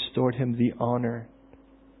also restored him the honor.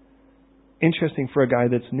 Interesting for a guy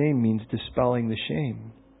that's name means dispelling the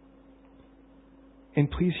shame. And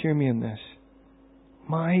please hear me in this.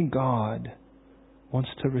 My God wants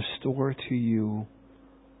to restore to you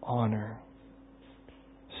honor.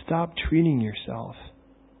 Stop treating yourself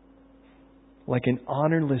like an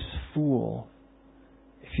honorless fool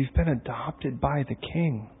if you've been adopted by the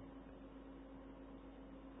King.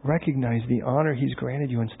 Recognize the honor He's granted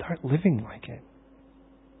you and start living like it.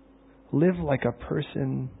 Live like a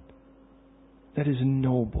person that is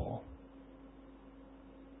noble.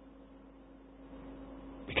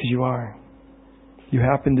 Because you are. You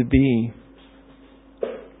happen to be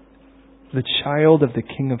the child of the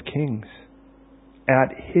King of Kings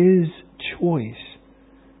at His choice.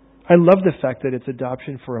 I love the fact that it's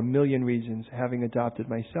adoption for a million reasons, having adopted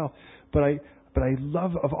myself. But I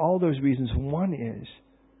love, of all those reasons, one is,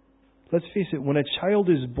 let's face it, when a child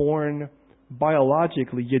is born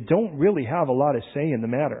biologically, you don't really have a lot of say in the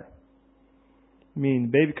matter. I mean,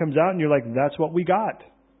 baby comes out and you're like, that's what we got.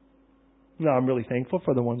 Now, I'm really thankful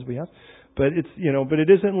for the ones we have. But it's, but it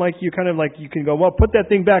isn't like you you can go, well, put that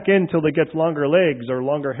thing back in until it gets longer legs or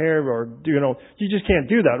longer hair or, you just can't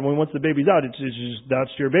do that. Once the baby's out, it's just, that's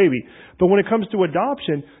your baby. But when it comes to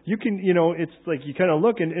adoption, you can, it's like you kind of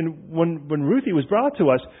look and when Ruthie was brought to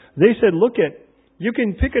us, they said, look at, you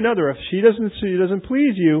can pick another. If she doesn't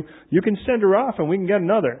please you, you can send her off and we can get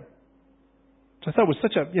another. So I thought it was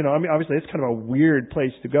such a, obviously it's kind of a weird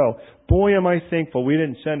place to go. Boy, am I thankful we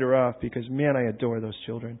didn't send her off because, man, I adore those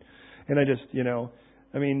children. And I just,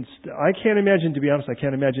 I can't imagine, to be honest, I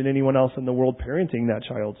can't imagine anyone else in the world parenting that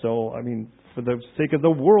child. So, for the sake of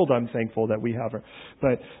the world, I'm thankful that we have her.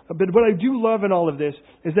 But what I do love in all of this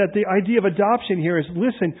is that the idea of adoption here is,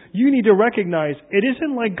 listen, you need to recognize it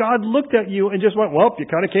isn't like God looked at you and just went, well, you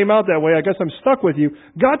kind of came out that way. I guess I'm stuck with you.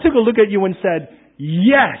 God took a look at you and said,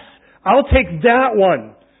 yes, I'll take that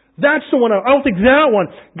one. That's the one. I'll take that one.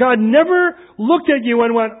 God never looked at you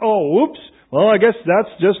and went, oh, oops. Well, I guess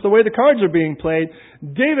that's just the way the cards are being played.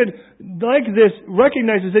 David, like this,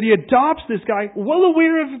 recognizes that he adopts this guy, well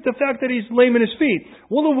aware of the fact that he's lame in his feet,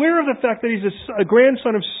 well aware of the fact that he's a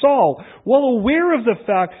grandson of Saul, well aware of the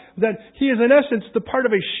fact that he is, in essence, the part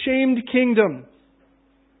of a shamed kingdom.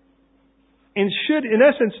 And should, in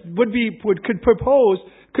essence, could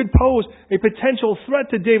pose a potential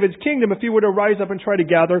threat to David's kingdom if he were to rise up and try to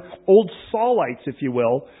gather old Saulites, if you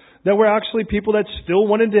will, that were actually people that still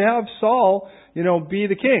wanted to have Saul, be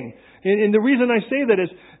the king. And the reason I say that is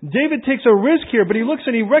David takes a risk here, but he looks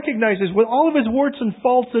and he recognizes with all of his warts and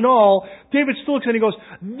faults and all, David still looks and he goes,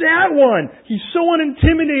 that one! He's so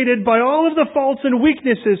unintimidated by all of the faults and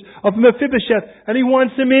weaknesses of Mephibosheth, and he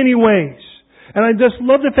wants him anyways. And I just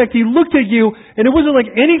love the fact he looked at you, and it wasn't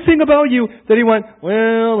like anything about you that he went,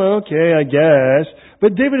 well, okay, I guess.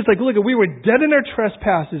 But David is like, look, we were dead in our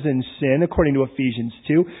trespasses and sin, according to Ephesians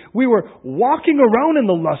 2. We were walking around in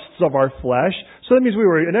the lusts of our flesh. So that means we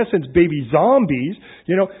were, in essence, baby zombies,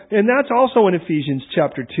 and that's also in Ephesians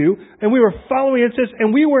chapter 2. And we were following, it says,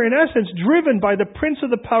 and we were, in essence, driven by the prince of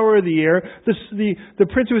the power of the air, the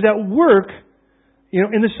prince who was at work,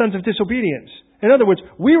 in the sons of disobedience. In other words,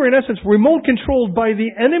 we were, in essence, remote controlled by the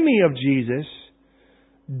enemy of Jesus,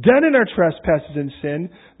 dead in our trespasses and sin.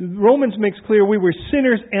 Romans makes clear we were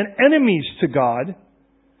sinners and enemies to God.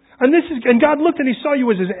 And God looked and He saw you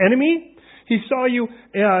as His enemy. He saw you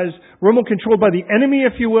as remote controlled by the enemy,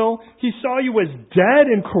 if you will. He saw you as dead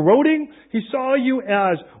and corroding. He saw you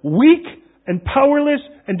as weak and powerless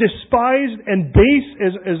and despised and base,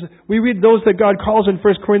 as we read those that God calls in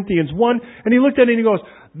 1 Corinthians 1. And He looked at it and He goes,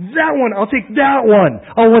 that one, I'll take that one.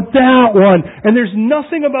 I want that one. And there's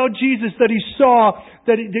nothing about Jesus that He saw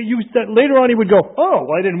that later on He would go, oh,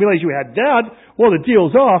 well, I didn't realize you had that. Well, the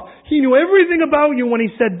deal's off. He knew everything about you when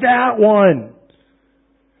He said that one.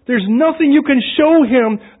 There's nothing you can show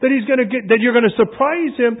Him that He's going to get, that you're going to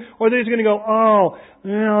surprise Him, or that He's going to go, oh,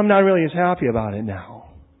 well, I'm not really as happy about it now.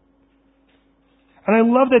 And I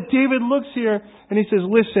love that David looks here and he says,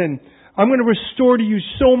 listen, I'm going to restore to you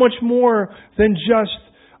so much more than just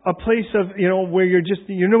a place of, where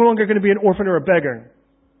you're no longer going to be an orphan or a beggar.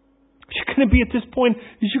 You're going to be, at this point,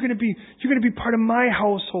 you're going to be part of my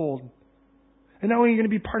household. And not only are you going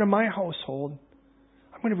to be part of my household,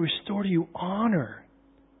 I'm going to restore to you honor.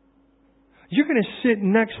 You're going to sit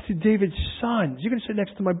next to David's sons. You're going to sit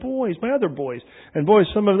next to my boys, my other boys. And boys,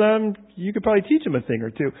 some of them, you could probably teach them a thing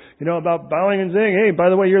or two, about bowing and saying, hey, by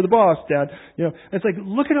the way, you're the boss, Dad. It's like,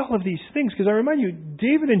 look at all of these things. Because I remind you,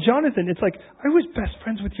 David and Jonathan, it's like, I was best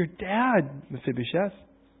friends with your dad, Mephibosheth.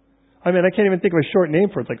 I can't even think of a short name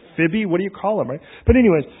for it. It's like Fibby. What do you call him, right? But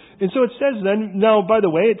anyways, and so it says then, now, by the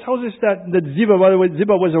way, it tells us that Ziba, by the way,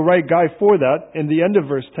 Ziba was a right guy for that. In the end of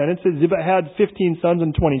verse 10, it says Ziba had 15 sons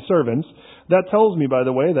and 20 servants. That tells me, by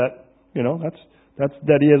the way, that,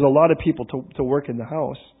 that he has a lot of people to work in the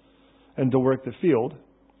house and to work the field.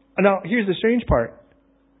 And now, here's the strange part.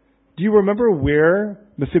 Do you remember where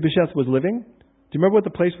Mephibosheth was living? Do you remember what the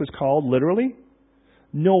place was called, literally?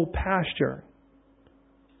 No pasture.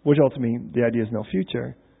 Which ultimately, the idea is no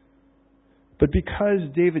future. But because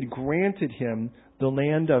David granted him the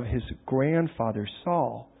land of his grandfather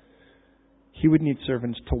Saul, he would need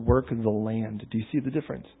servants to work the land. Do you see the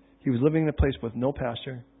difference? He was living in a place with no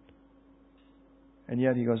pasture. And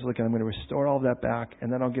yet he goes, look, I'm going to restore all of that back,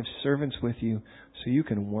 and then I'll give servants with you so you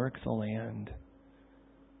can work the land.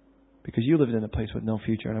 Because you lived in a place with no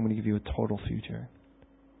future, and I'm going to give you a total future.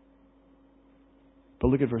 But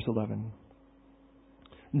look at verse 11.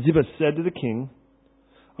 Ziba said to the king,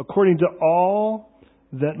 according to all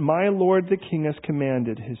that my lord the king has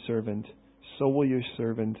commanded his servant, so will your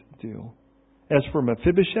servant do. As for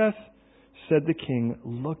Mephibosheth, said the king,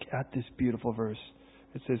 look at this beautiful verse.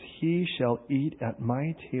 It says, he shall eat at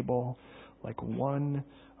my table like one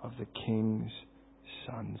of the king's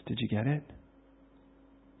sons. Did you get it?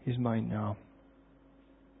 He's mine now.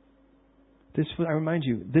 I remind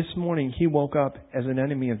you, this morning he woke up as an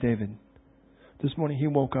enemy of David. This morning he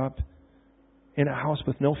woke up in a house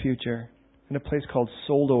with no future. in a place called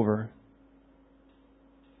Sold Over,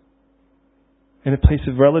 in a place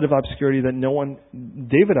of relative obscurity that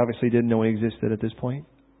David obviously didn't know it existed at this point.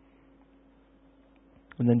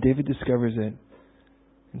 And then David discovers it,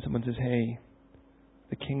 and someone says, hey,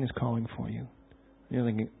 the king is calling for you. And you're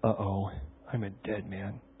thinking, uh-oh, I'm a dead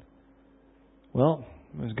man. Well,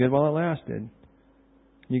 it was good while it lasted.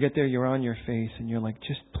 You get there, you're on your face, and you're like,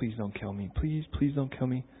 just please don't kill me. Please, please don't kill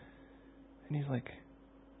me. And he's like,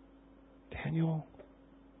 Daniel,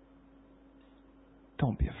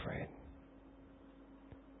 don't be afraid.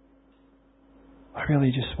 I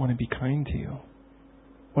really just want to be kind to you.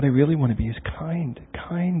 What I really want to be is kind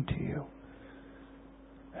to you.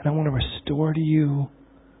 And I want to restore to you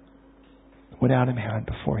what Adam had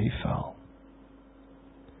before he fell.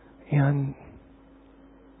 And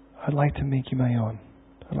I'd like to make you my own.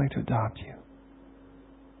 I'd like to adopt you.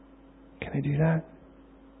 Can I do that?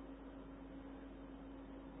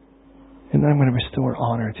 And then I'm going to restore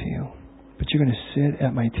honor to you. But you're going to sit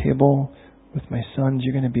at my table with my sons.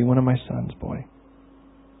 You're going to be one of my sons, boy.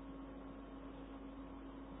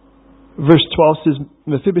 Verse 12 says,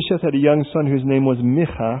 Mephibosheth had a young son whose name was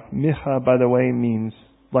Micha. Micha, by the way, means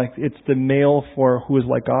it's the male for who is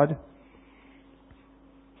like God.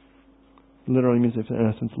 Literally means,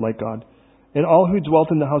 in essence, like God. And all who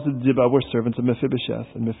dwelt in the house of Ziba were servants of Mephibosheth.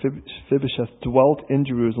 And Mephibosheth dwelt in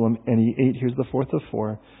Jerusalem, and he ate, here's the fourth of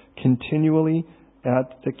four, continually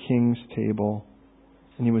at the king's table.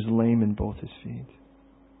 And he was lame in both his feet.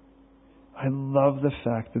 I love the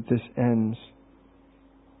fact that this ends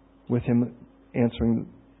with him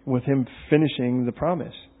finishing the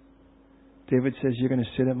promise. David says, you're going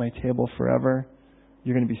to sit at my table forever.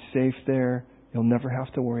 You're going to be safe there. You'll never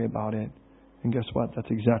have to worry about it. And guess what? That's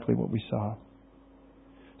exactly what we saw.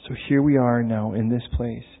 So here we are now in this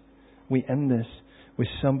place. We end this with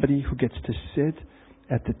somebody who gets to sit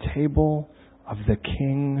at the table of the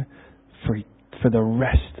king for the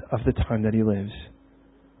rest of the time that he lives.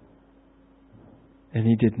 And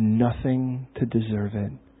he did nothing to deserve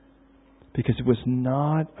it. Because it was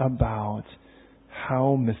not about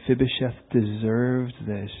how Mephibosheth deserved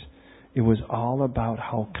this. It was all about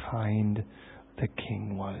how kind the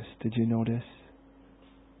king was. Did you notice?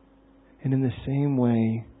 And in the same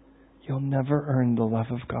way, you'll never earn the love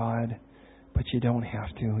of God, but you don't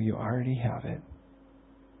have to. You already have it.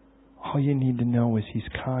 All you need to know is He's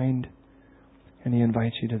kind, and He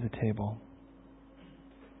invites you to the table.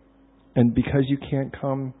 And because you can't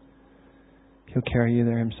come, He'll carry you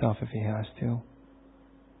there Himself if He has to.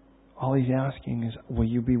 All He's asking is, will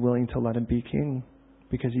you be willing to let Him be king?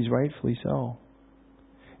 Because He's rightfully so.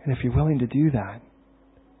 And if you're willing to do that,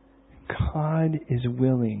 God is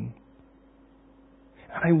willing.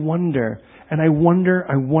 And I wonder,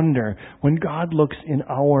 when God looks in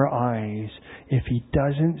our eyes, if He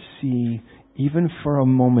doesn't see, even for a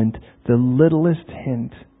moment, the littlest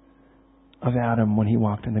hint of Adam when he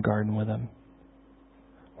walked in the garden with him.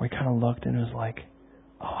 Where he kind of looked and was like,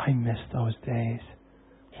 oh, I miss those days.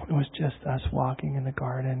 When it was just us walking in the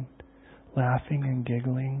garden, laughing and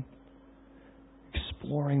giggling,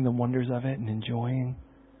 exploring the wonders of it and enjoying.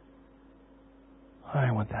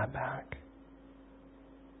 I want that back.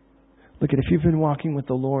 Look, if you've been walking with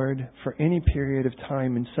the Lord for any period of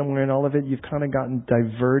time and somewhere in all of it you've kind of gotten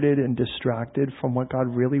diverted and distracted from what God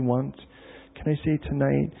really wants, can I say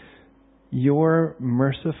tonight, your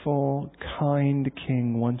merciful, kind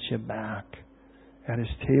King wants you back at His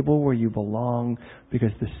table where you belong,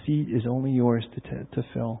 because the seat is only yours to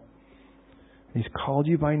fill. And He's called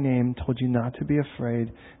you by name, told you not to be afraid,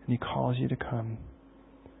 and He calls you to come.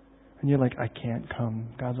 And you're like, I can't come.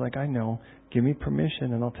 God's like, I know. Give me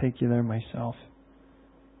permission and I'll take you there myself.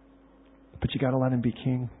 But you got to let Him be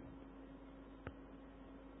king.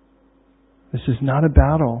 This is not a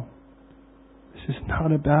battle. This is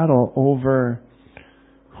not a battle over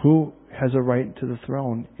who has a right to the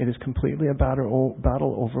throne. It is completely a battle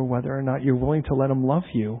over whether or not you're willing to let Him love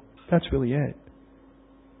you. That's really it.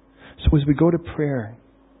 So as we go to prayer,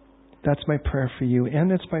 that's my prayer for you,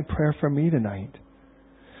 and it's my prayer for me tonight.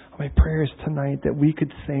 My prayer is tonight that we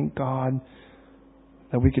could thank God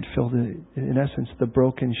that we could fill, in essence, the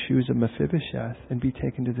broken shoes of Mephibosheth and be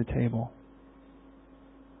taken to the table.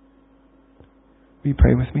 Will you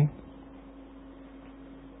pray with me?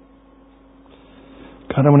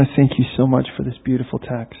 God, I want to thank You so much for this beautiful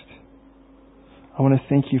text. I want to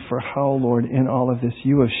thank You for how, Lord, in all of this,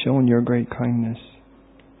 You have shown Your great kindness.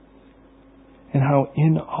 And how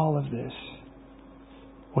in all of this,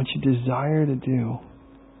 what You desire to do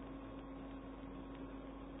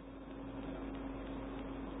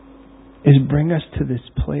is bring us to this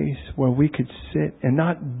place where we could sit and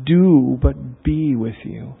not do, but be with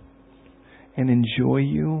You. and enjoy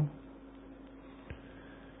you.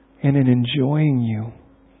 And in enjoying you,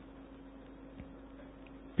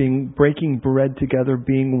 breaking bread together,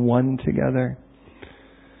 being one together,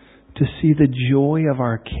 to see the joy of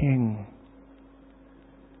our King,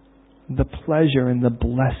 the pleasure and the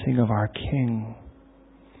blessing of our King,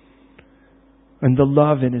 and the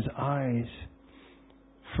love in His eyes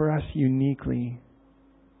for us uniquely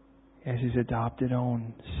as His adopted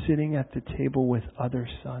own, sitting at the table with other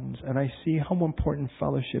sons. And I see how important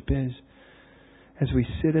fellowship is as we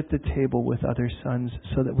sit at the table with other sons,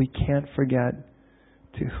 so that we can't forget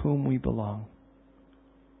to whom we belong.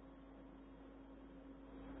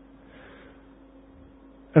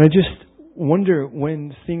 And I just wonder,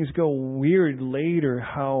 when things go weird later,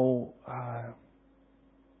 how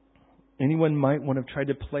anyone might want to try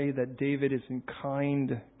to play that David isn't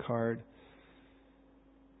kind card.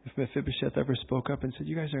 If Mephibosheth ever spoke up and said,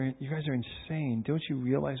 "You guys are insane. Don't you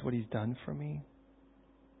realize what he's done for me?"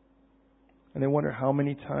 And I wonder how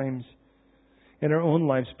many times in our own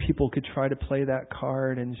lives people could try to play that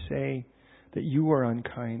card and say that you are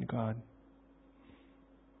unkind, God.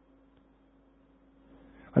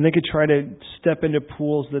 And they could try to step into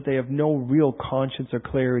pools that they have no real conscience or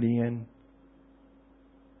clarity in.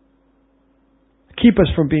 Keep us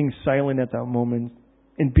from being silent at that moment,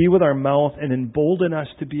 and be with our mouth and embolden us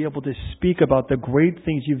to be able to speak about the great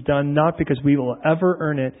things you've done, not because we will ever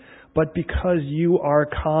earn it, but because you are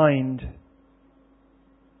kind.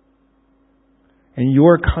 And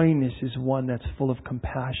your kindness is one that's full of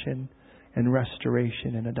compassion and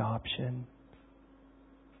restoration and adoption.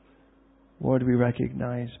 Lord, we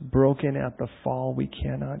recognize, broken at the fall, we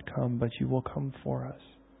cannot come, but you will come for us.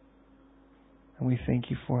 And we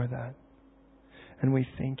thank you for that. And we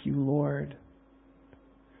thank you, Lord,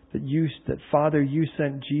 that Father, you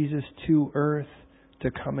sent Jesus to earth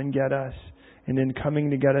to come and get us. And in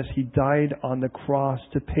coming to get us, He died on the cross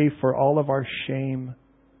to pay for all of our shame.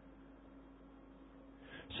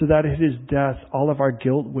 So that at His death, all of our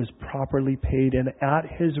guilt was properly paid. And at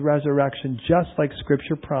His resurrection, just like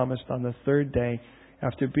Scripture promised, on the third day,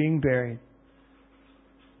 after being buried,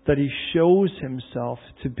 that He shows Himself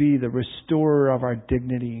to be the restorer of our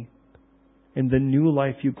dignity in the new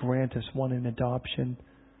life you grant us, one in adoption.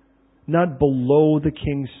 Not below the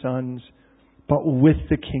King's sons, but with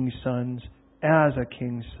the King's sons, as a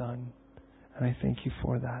King's son. And I thank you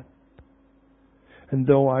for that. And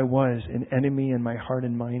though I was an enemy in my heart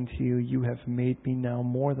and mind to you, you have made me now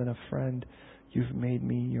more than a friend. You've made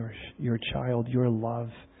me your child, your love.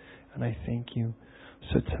 And I thank you.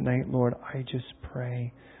 So tonight, Lord, I just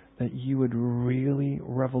pray that you would really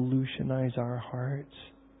revolutionize our hearts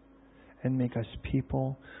and make us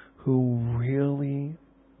people who really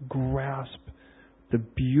grasp the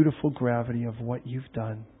beautiful gravity of what you've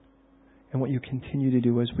done and what you continue to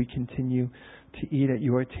do as we continue to eat at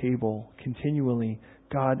your table continually.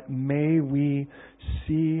 God, may we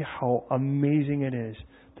see how amazing it is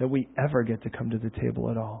that we ever get to come to the table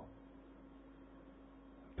at all.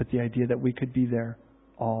 But the idea that we could be there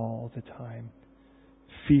all the time,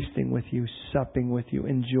 feasting with you, supping with you,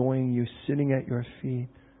 enjoying you, sitting at your feet,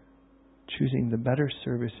 choosing the better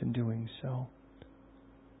service in doing so.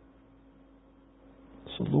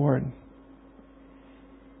 So Lord,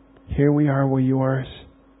 here we are, we're yours.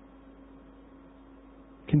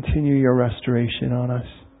 Continue your restoration on us.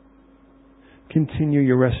 Continue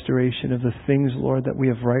your restoration of the things, Lord, that we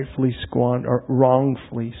have rightfully or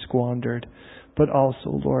wrongfully squandered. But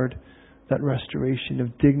also, Lord, that restoration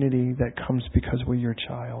of dignity that comes because we're your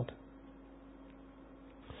child.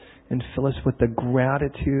 And fill us with the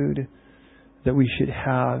gratitude that we should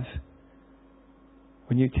have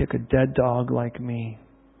when you took a dead dog like me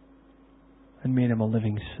and made him a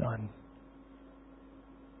living son.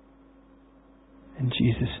 In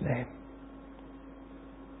Jesus' name,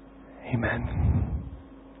 amen.